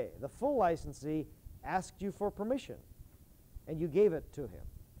stay. The full licensee asked you for permission, and you gave it to him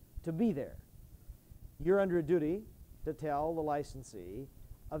to be there. You're under a duty to tell the licensee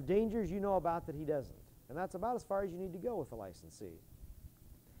of dangers you know about that he doesn't. And that's about as far as you need to go with the licensee.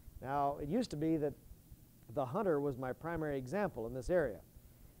 Now, it used to be that the hunter was my primary example in this area.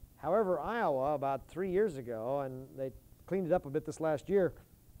 However, Iowa, about 3 years ago, and they cleaned it up a bit this last year,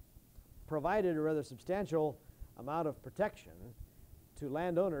 provided a rather substantial amount of protection to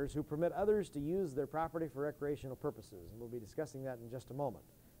landowners who permit others to use their property for recreational purposes. And we'll be discussing that in just a moment.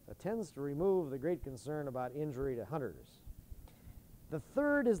 It tends to remove the great concern about injury to hunters. The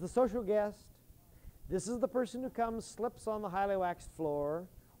third is the social guest. This is the person who comes, slips on the highly waxed floor,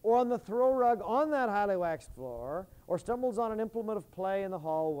 or on the throw rug on that highly waxed floor, or stumbles on an implement of play in the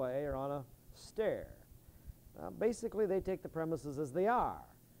hallway or on a stair. Basically, they take the premises as they are.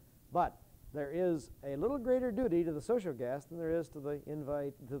 But there is a little greater duty to the social guest than there is to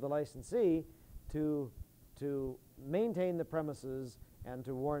the licensee to maintain the premises and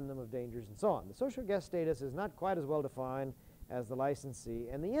to warn them of dangers and so on. The social guest status is not quite as well defined as the licensee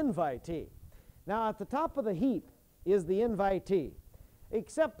and the invitee. Now, at the top of the heap is the invitee,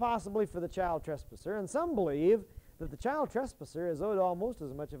 except possibly for the child trespasser, and some believe that the child trespasser is owed almost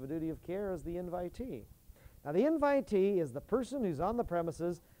as much of a duty of care as the invitee. Now, the invitee is the person who's on the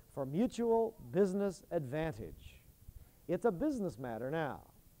premises for mutual business advantage. It's a business matter now.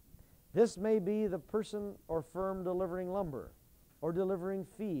 This may be the person or firm delivering lumber or delivering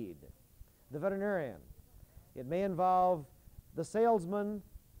feed, the veterinarian. It may involve the salesman,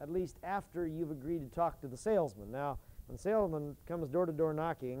 at least after you've agreed to talk to the salesman. Now, when the salesman comes door-to-door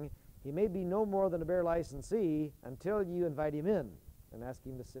knocking, he may be no more than a bare licensee until you invite him in and ask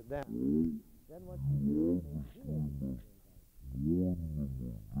him to sit down. Then what as the invitee.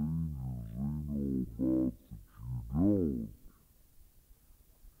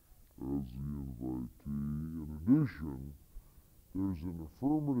 In addition, there's an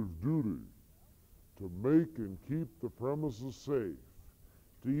affirmative duty to make and keep the premises safe,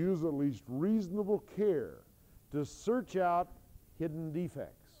 to use at least reasonable care to search out hidden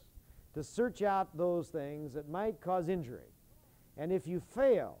defects, to search out those things that might cause injury. And if you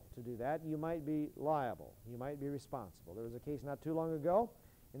fail to do that, you might be liable. You might be responsible. There was a case not too long ago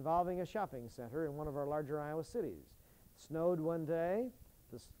involving a shopping center in one of our larger Iowa cities. It snowed one day.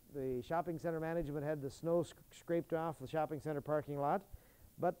 The shopping center management had the snow scraped off the shopping center parking lot.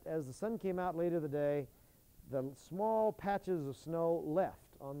 But as the sun came out later the day, the small patches of snow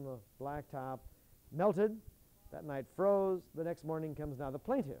left on the blacktop, melted. That night froze. The next morning comes now the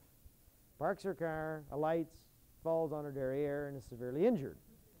plaintiff. Parks her car, alights, falls on her derriere, and is severely injured.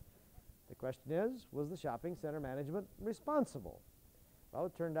 The question is, was the shopping center management responsible? Well,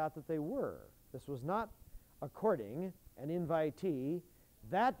 it turned out that they were. This was not according an invitee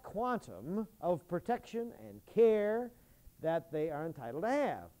that quantum of protection and care that they are entitled to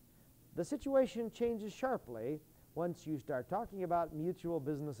have. The situation changes sharply once you start talking about mutual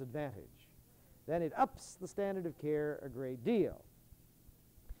business advantage. Then it ups the standard of care a great deal.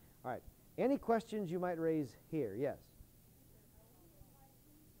 All right. Any questions you might raise here? Yes?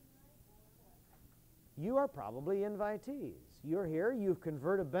 You are probably invitees. You're here, you've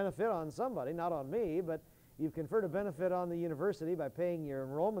conferred a benefit on somebody, not on me, but you've conferred a benefit on the university by paying your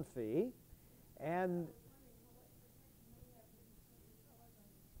enrollment fee. And,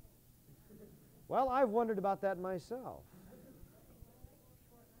 well, I've wondered about that myself.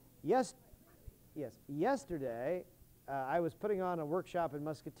 Yes, yesterday, I was putting on a workshop in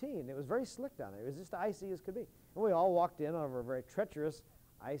Muscatine. It was very slick down there. It was just icy as could be. And we all walked in over a very treacherous,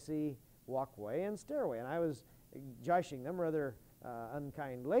 icy walkway and stairway. And I was joshing them rather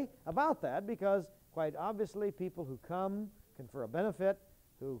unkindly about that because quite obviously people who come, confer a benefit,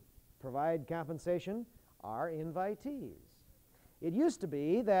 who provide compensation are invitees. It used to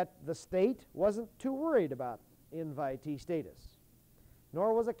be that the state wasn't too worried about invitee status,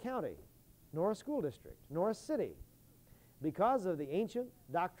 nor was a county, nor a school district, nor a city, because of the ancient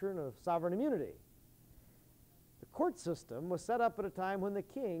doctrine of sovereign immunity. The court system was set up at a time when the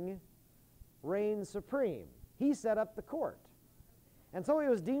king reigned supreme. He set up the court. And so he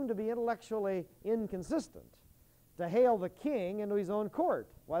was deemed to be intellectually inconsistent to hail the king into his own court.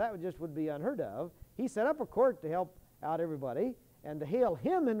 Well, that would be unheard of. He set up a court to help out everybody, and to hail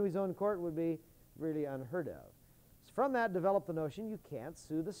him into his own court would be really unheard of. So from that developed the notion you can't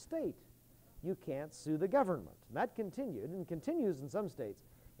sue the state. You can't sue the government. And that continued and continues in some states.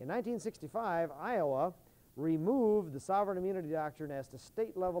 In 1965, Iowa removed the sovereign immunity doctrine as to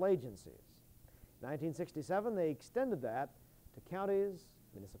state-level agencies. In 1967, they extended that to counties,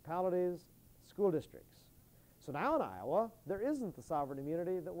 municipalities, school districts. So now in Iowa, there isn't the sovereign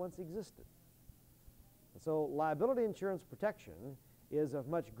immunity that once existed. And so liability insurance protection is of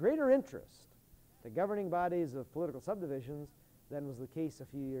much greater interest to governing bodies of political subdivisions than was the case a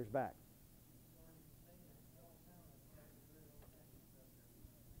few years back.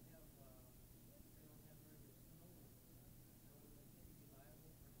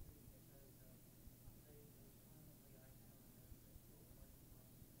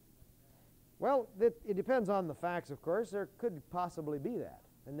 Well, it depends on the facts, of course. There could possibly be that.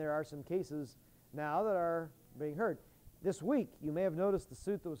 And there are some cases now that are being heard. This week, you may have noticed the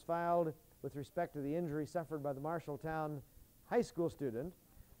suit that was filed with respect to the injury suffered by the Marshalltown high school student,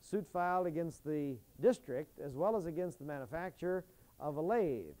 suit filed against the district as well as against the manufacturer of a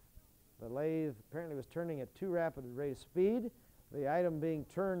lathe. The lathe apparently was turning at too rapid a rate of speed. The item being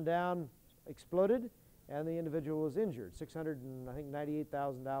turned down exploded, and the individual was injured.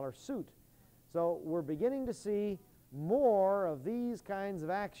 $698,000 suit. So we're beginning to see more of these kinds of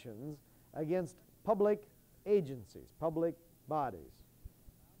actions against public agencies, public bodies.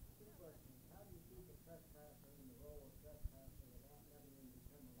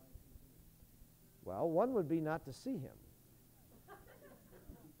 Well, one would be not to see him.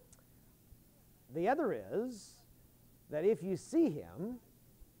 The other is that if you see him,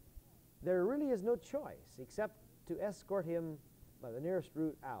 there really is no choice except to escort him by the nearest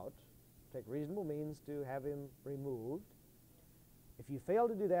route out, take reasonable means to have him removed. If you fail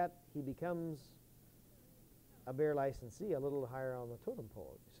to do that, he becomes a bare licensee a little higher on the totem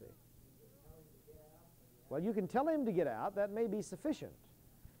pole, you see. Well, you can tell him to get out. That may be sufficient.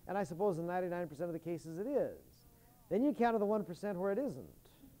 And I suppose in 99% of the cases it is. Then you counter the 1% where it isn't.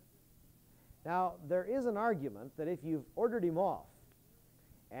 Now, there is an argument that if you've ordered him off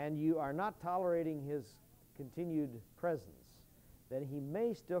and you are not tolerating his continued presence, then he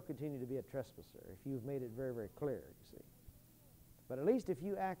may still continue to be a trespasser if you've made it very, very clear, you see. But at least if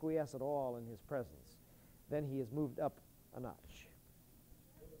you acquiesce at all in his presence, then he has moved up a notch.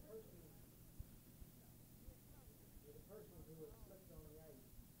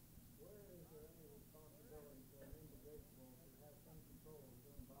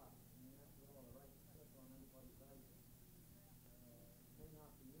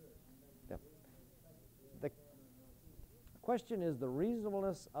 The question is the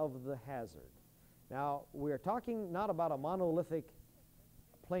reasonableness of the hazard. Now, we're talking not about a monolithic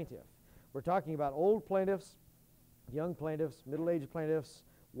plaintiff. We're talking about old plaintiffs, young plaintiffs, middle-aged plaintiffs,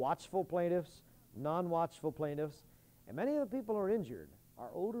 watchful plaintiffs, non-watchful plaintiffs, and many of the people who are injured are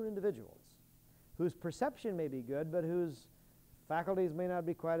older individuals whose perception may be good, but whose faculties may not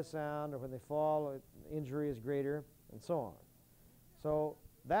be quite as sound, or when they fall, injury is greater, and so on. So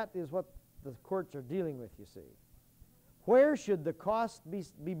that is what the courts are dealing with, you see. Where should the cost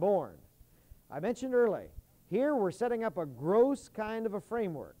be borne? I mentioned early, here we're setting up a gross kind of a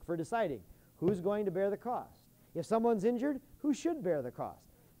framework for deciding who's going to bear the cost. If someone's injured, who should bear the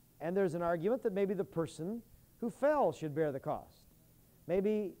cost? And there's an argument that maybe the person who fell should bear the cost.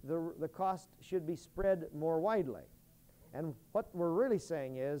 Maybe the cost should be spread more widely. And what we're really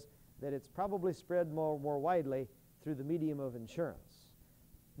saying is that it's probably spread more widely through the medium of insurance.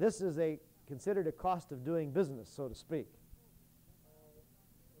 This is considered a cost of doing business, so to speak.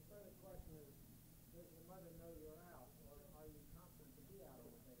 The further question is, does the mother know you're out, or are you confident to be out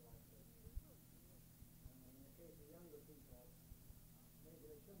on a day like this? In the case of younger people, maybe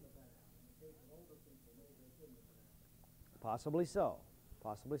they shouldn't have been out. In the case of older people, maybe they shouldn't have been out. Possibly so.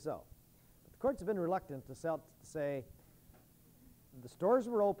 Possibly so. But the courts have been reluctant to say the stores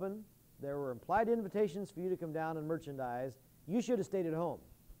were open, there were implied invitations for you to come down and merchandise, you should have stayed at home.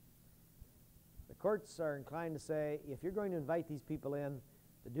 The courts are inclined to say, if you're going to invite these people in,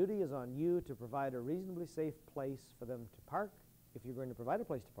 the duty is on you to provide a reasonably safe place for them to park, if you're going to provide a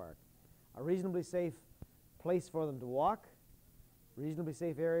place to park, a reasonably safe place for them to walk, reasonably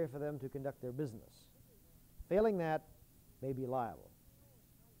safe area for them to conduct their business. Failing that, may be liable.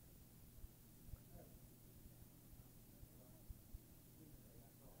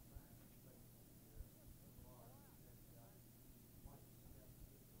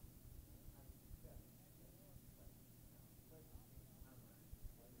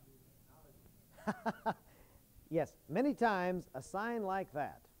 Yes, many times a sign like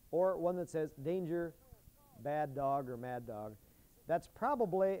that, or one that says danger, bad dog or mad dog, that's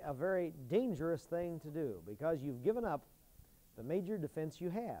probably a very dangerous thing to do because you've given up the major defense you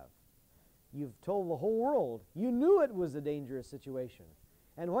have. You've told the whole world you knew it was a dangerous situation.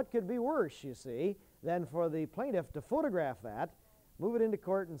 And what could be worse, you see, than for the plaintiff to photograph that, move it into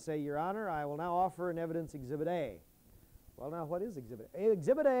court and say, Your Honor, I will now offer in evidence Exhibit A. Well, now, what is Exhibit A?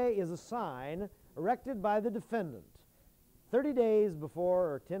 Exhibit A is a sign erected by the defendant 30 days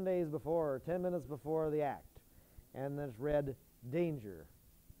before or 10 days before or 10 minutes before the act. And then it's read, danger,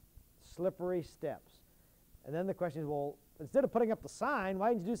 slippery steps. And then the question is, well, instead of putting up the sign, why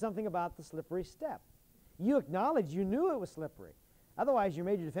didn't you do something about the slippery step? You acknowledge you knew it was slippery. Otherwise, your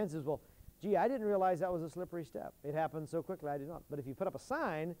major defense is, well, gee, I didn't realize that was a slippery step. It happened so quickly, I did not. But if you put up a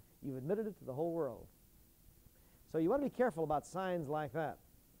sign, you've admitted it to the whole world. So you want to be careful about signs like that.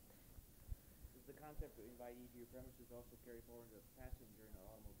 Does the concept of invitee to your premises also carry forward to a passenger in an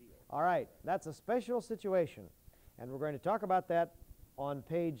automobile? All right, that's a special situation. And we're going to talk about that on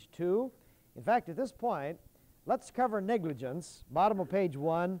page 2. In fact, at this point, let's cover negligence, bottom of page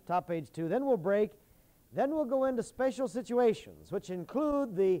 1, top page 2. Then we'll break. Then we'll go into special situations, which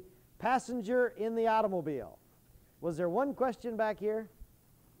include the passenger in the automobile. Was there one question back here?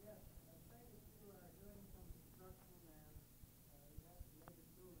 Yes, say that you are doing some construction and you have some maybe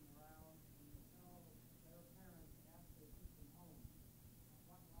children around and you tell their parents after they keep them home.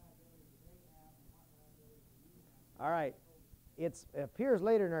 What liability do they have and what liability do you have? All right. It appears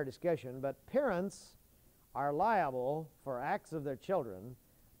later in our discussion, but parents are liable for acts of their children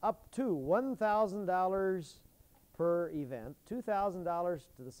up to $1,000 per event, $2,000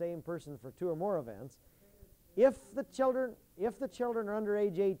 to the same person for 2 or more events. If the children are under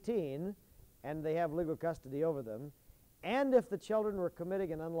age 18 and they have legal custody over them, and if the children were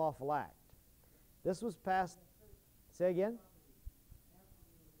committing an unlawful act. This was passed, say again?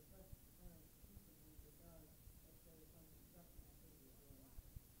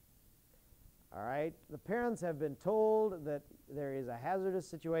 All right, the parents have been told that there is a hazardous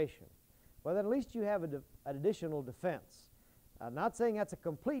situation. Well, then at least you have an additional defense. Not saying that's a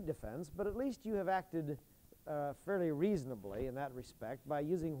complete defense, but at least you have acted fairly reasonably in that respect by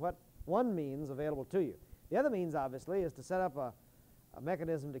using what one means available to you. The other means, obviously, is to set up a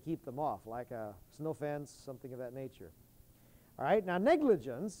mechanism to keep them off, like a snow fence, something of that nature. All right, now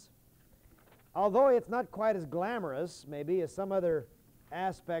negligence, although it's not quite as glamorous, maybe, as some other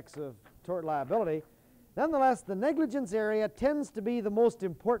aspects of tort liability, nonetheless, the negligence area tends to be the most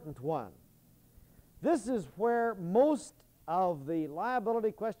important one. This is where most of the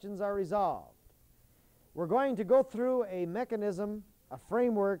liability questions are resolved. We're going to go through a mechanism, a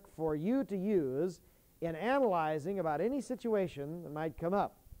framework for you to use in analyzing about any situation that might come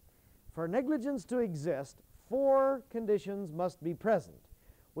up. For negligence to exist, 4 conditions must be present.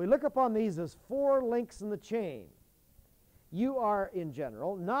 We look upon these as 4 links in the chain. You are, in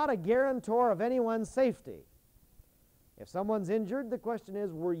general, not a guarantor of anyone's safety. If someone's injured, the question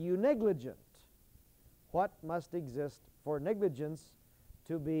is, were you negligent? What must exist for negligence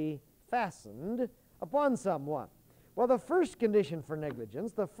to be fastened upon someone? Well, the first condition for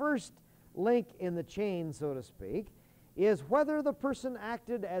negligence, the first link in the chain, so to speak, is whether the person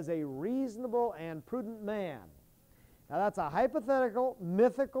acted as a reasonable and prudent man. Now, that's a hypothetical,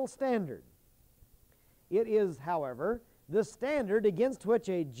 mythical standard. It is, however, the standard against which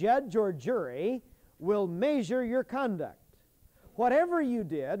a judge or jury will measure your conduct. Whatever you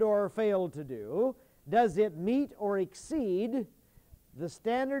did or failed to do, does it meet or exceed the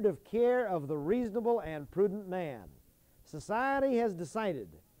standard of care of the reasonable and prudent man? Society has decided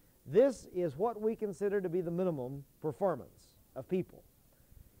this is what we consider to be the minimum performance of people.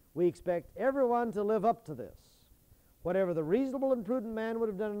 We expect everyone to live up to this. Whatever the reasonable and prudent man would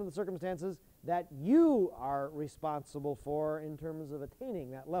have done under the circumstances, that you are responsible for in terms of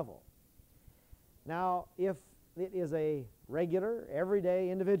attaining that level. Now, if it is a regular, everyday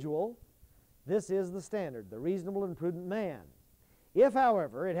individual, this is the standard, the reasonable and prudent man. If,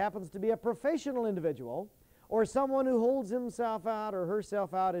 however, it happens to be a professional individual or someone who holds himself out or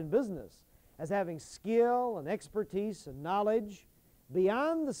herself out in business as having skill and expertise and knowledge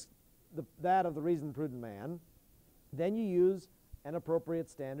beyond that of the reasonable and prudent man, then you use an appropriate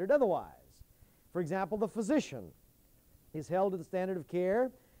standard otherwise. For example, the physician is held to the standard of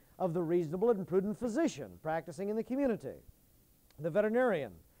care of the reasonable and prudent physician practicing in the community. The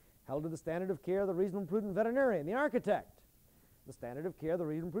veterinarian, held to the standard of care of the reasonable and prudent veterinarian. The architect, the standard of care of the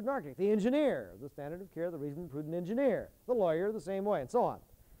reasonable and prudent architect. The engineer, the standard of care of the reasonable and prudent engineer. The lawyer, the same way, and so on.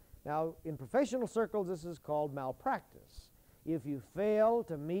 Now, in professional circles, this is called malpractice. If you fail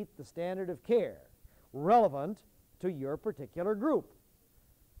to meet the standard of care relevant to your particular group.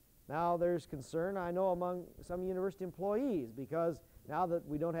 Now, there's concern, I know, among some university employees, because now that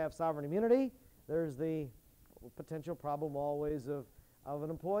we don't have sovereign immunity, there's the potential problem always of an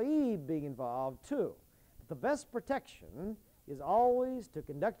employee being involved too. But the best protection is always to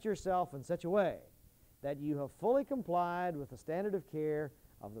conduct yourself in such a way that you have fully complied with the standard of care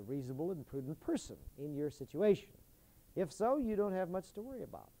of the reasonable and prudent person in your situation. If so, you don't have much to worry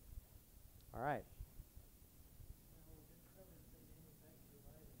about. All right.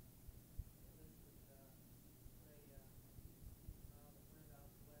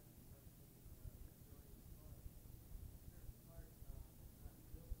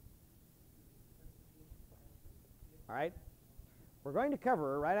 All right. We're going to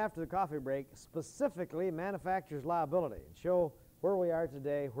cover, right after the coffee break, specifically manufacturer's liability and show where we are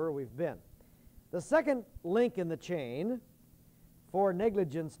today, where we've been. The second link in the chain for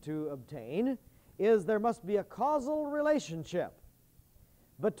negligence to obtain is there must be a causal relationship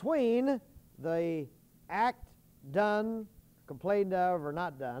between the act done, complained of, or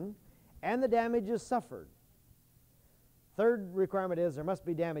not done, and the damages suffered. Third requirement is there must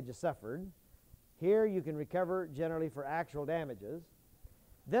be damages suffered. Here you can recover generally for actual damages.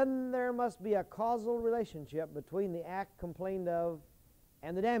 Then there must be a causal relationship between the act complained of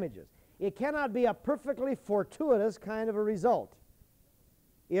and the damages. It cannot be a perfectly fortuitous kind of a result.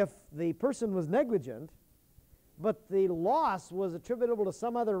 If the person was negligent, but the loss was attributable to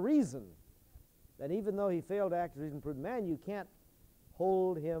some other reason, then even though he failed to act as a reasonable prudent man, you can't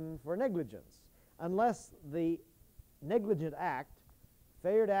hold him for negligence unless the negligent act,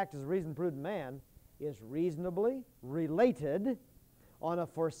 failure to act as a reasonable prudent man, is reasonably related on a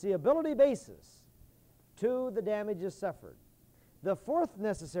foreseeability basis to the damages suffered. The fourth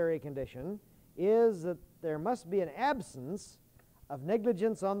necessary condition is that there must be an absence of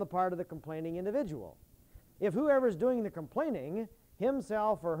negligence on the part of the complaining individual. If whoever's doing the complaining,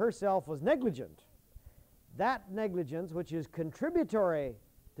 himself or herself, was negligent, that negligence, which is contributory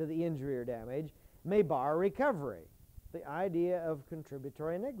to the injury or damage, may bar recovery. The idea of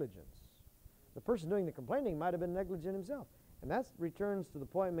contributory negligence. The person doing the complaining might have been negligent himself. And that returns to the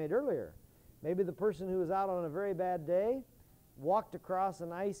point made earlier. Maybe the person who was out on a very bad day walked across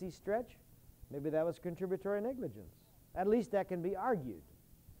an icy stretch. Maybe that was contributory negligence. At least that can be argued.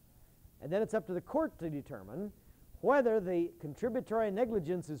 And then it's up to the court to determine whether the contributory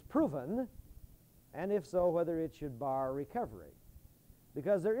negligence is proven, and if so, whether it should bar recovery.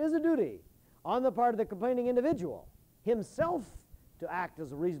 Because there is a duty on the part of the complaining individual himself to act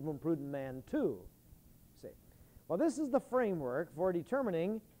as a reasonable and prudent man too. See. Well, this is the framework for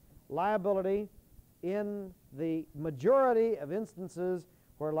determining liability in the majority of instances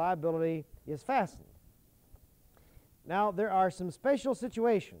where liability is fastened. Now, there are some special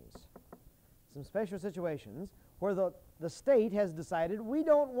situations where the state has decided we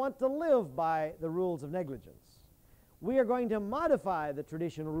don't want to live by the rules of negligence. We are going to modify the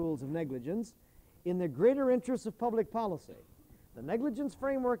traditional rules of negligence in the greater interests of public policy. The negligence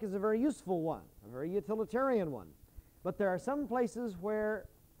framework is a very useful one, a very utilitarian one, but there are some places where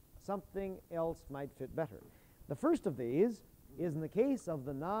something else might fit better. The first of these is in the case of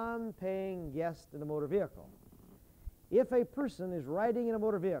the non-paying guest in a motor vehicle. If a person is riding in a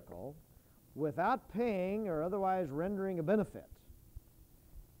motor vehicle without paying or otherwise rendering a benefit,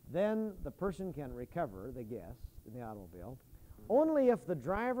 then the person can recover, the guest, in the automobile only if the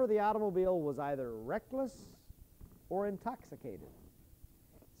driver of the automobile was either reckless or intoxicated.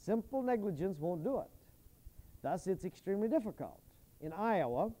 Simple negligence won't do it. Thus, it's extremely difficult in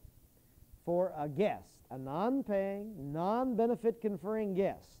Iowa for a guest, a non-paying, non-benefit conferring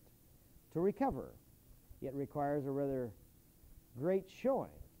guest, to recover. It requires a rather great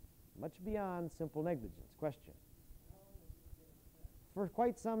showing, much beyond simple negligence. Question? For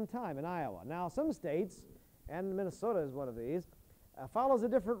quite some time in Iowa. Now, some states, and Minnesota is one of these, follows a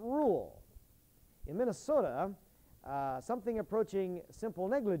different rule. In Minnesota, something approaching simple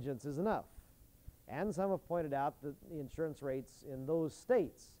negligence is enough. And some have pointed out that the insurance rates in those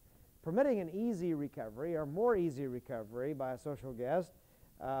states permitting an easy recovery or more easy recovery by a social guest,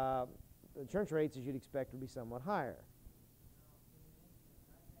 insurance rates, as you'd expect, would be somewhat higher.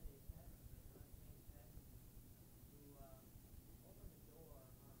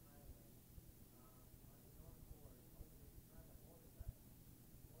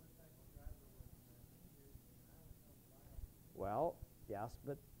 Well, yes,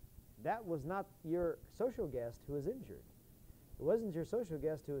 but that was not your social guest who was injured. It wasn't your social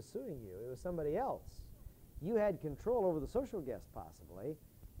guest who was suing you. It was somebody else. You had control over the social guest, possibly.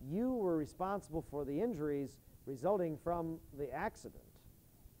 You were responsible for the injuries resulting from the accident.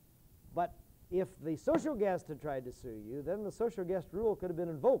 But if the social guest had tried to sue you, then the social guest rule could have been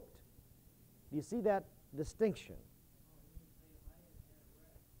invoked. Do you see that distinction?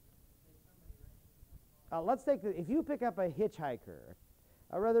 Let's take if you pick up a hitchhiker,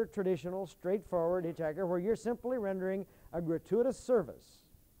 a rather traditional, straightforward hitchhiker where you're simply rendering a gratuitous service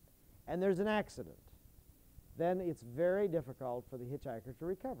and there's an accident, then it's very difficult for the hitchhiker to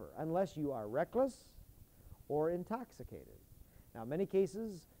recover unless you are reckless or intoxicated. Now, in many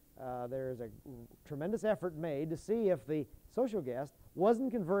cases, there's a tremendous effort made to see if the social guest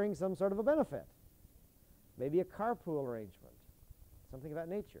wasn't conferring some sort of a benefit. Maybe a carpool arrangement, something of that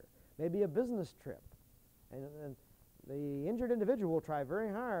nature. Maybe a business trip. And the injured individual will try very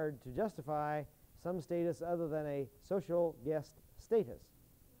hard to justify some status other than a social guest status.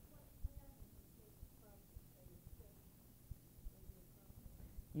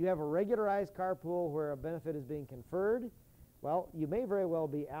 You have a regularized carpool where a benefit is being conferred. Well, you may very well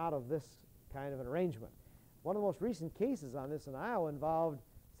be out of this kind of an arrangement. One of the most recent cases on this in Iowa involved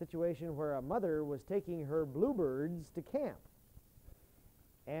a situation where a mother was taking her bluebirds to camp,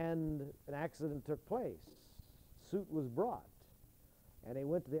 and an accident took place. Suit was brought, and they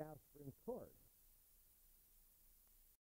went to the Iowa Supreme Court.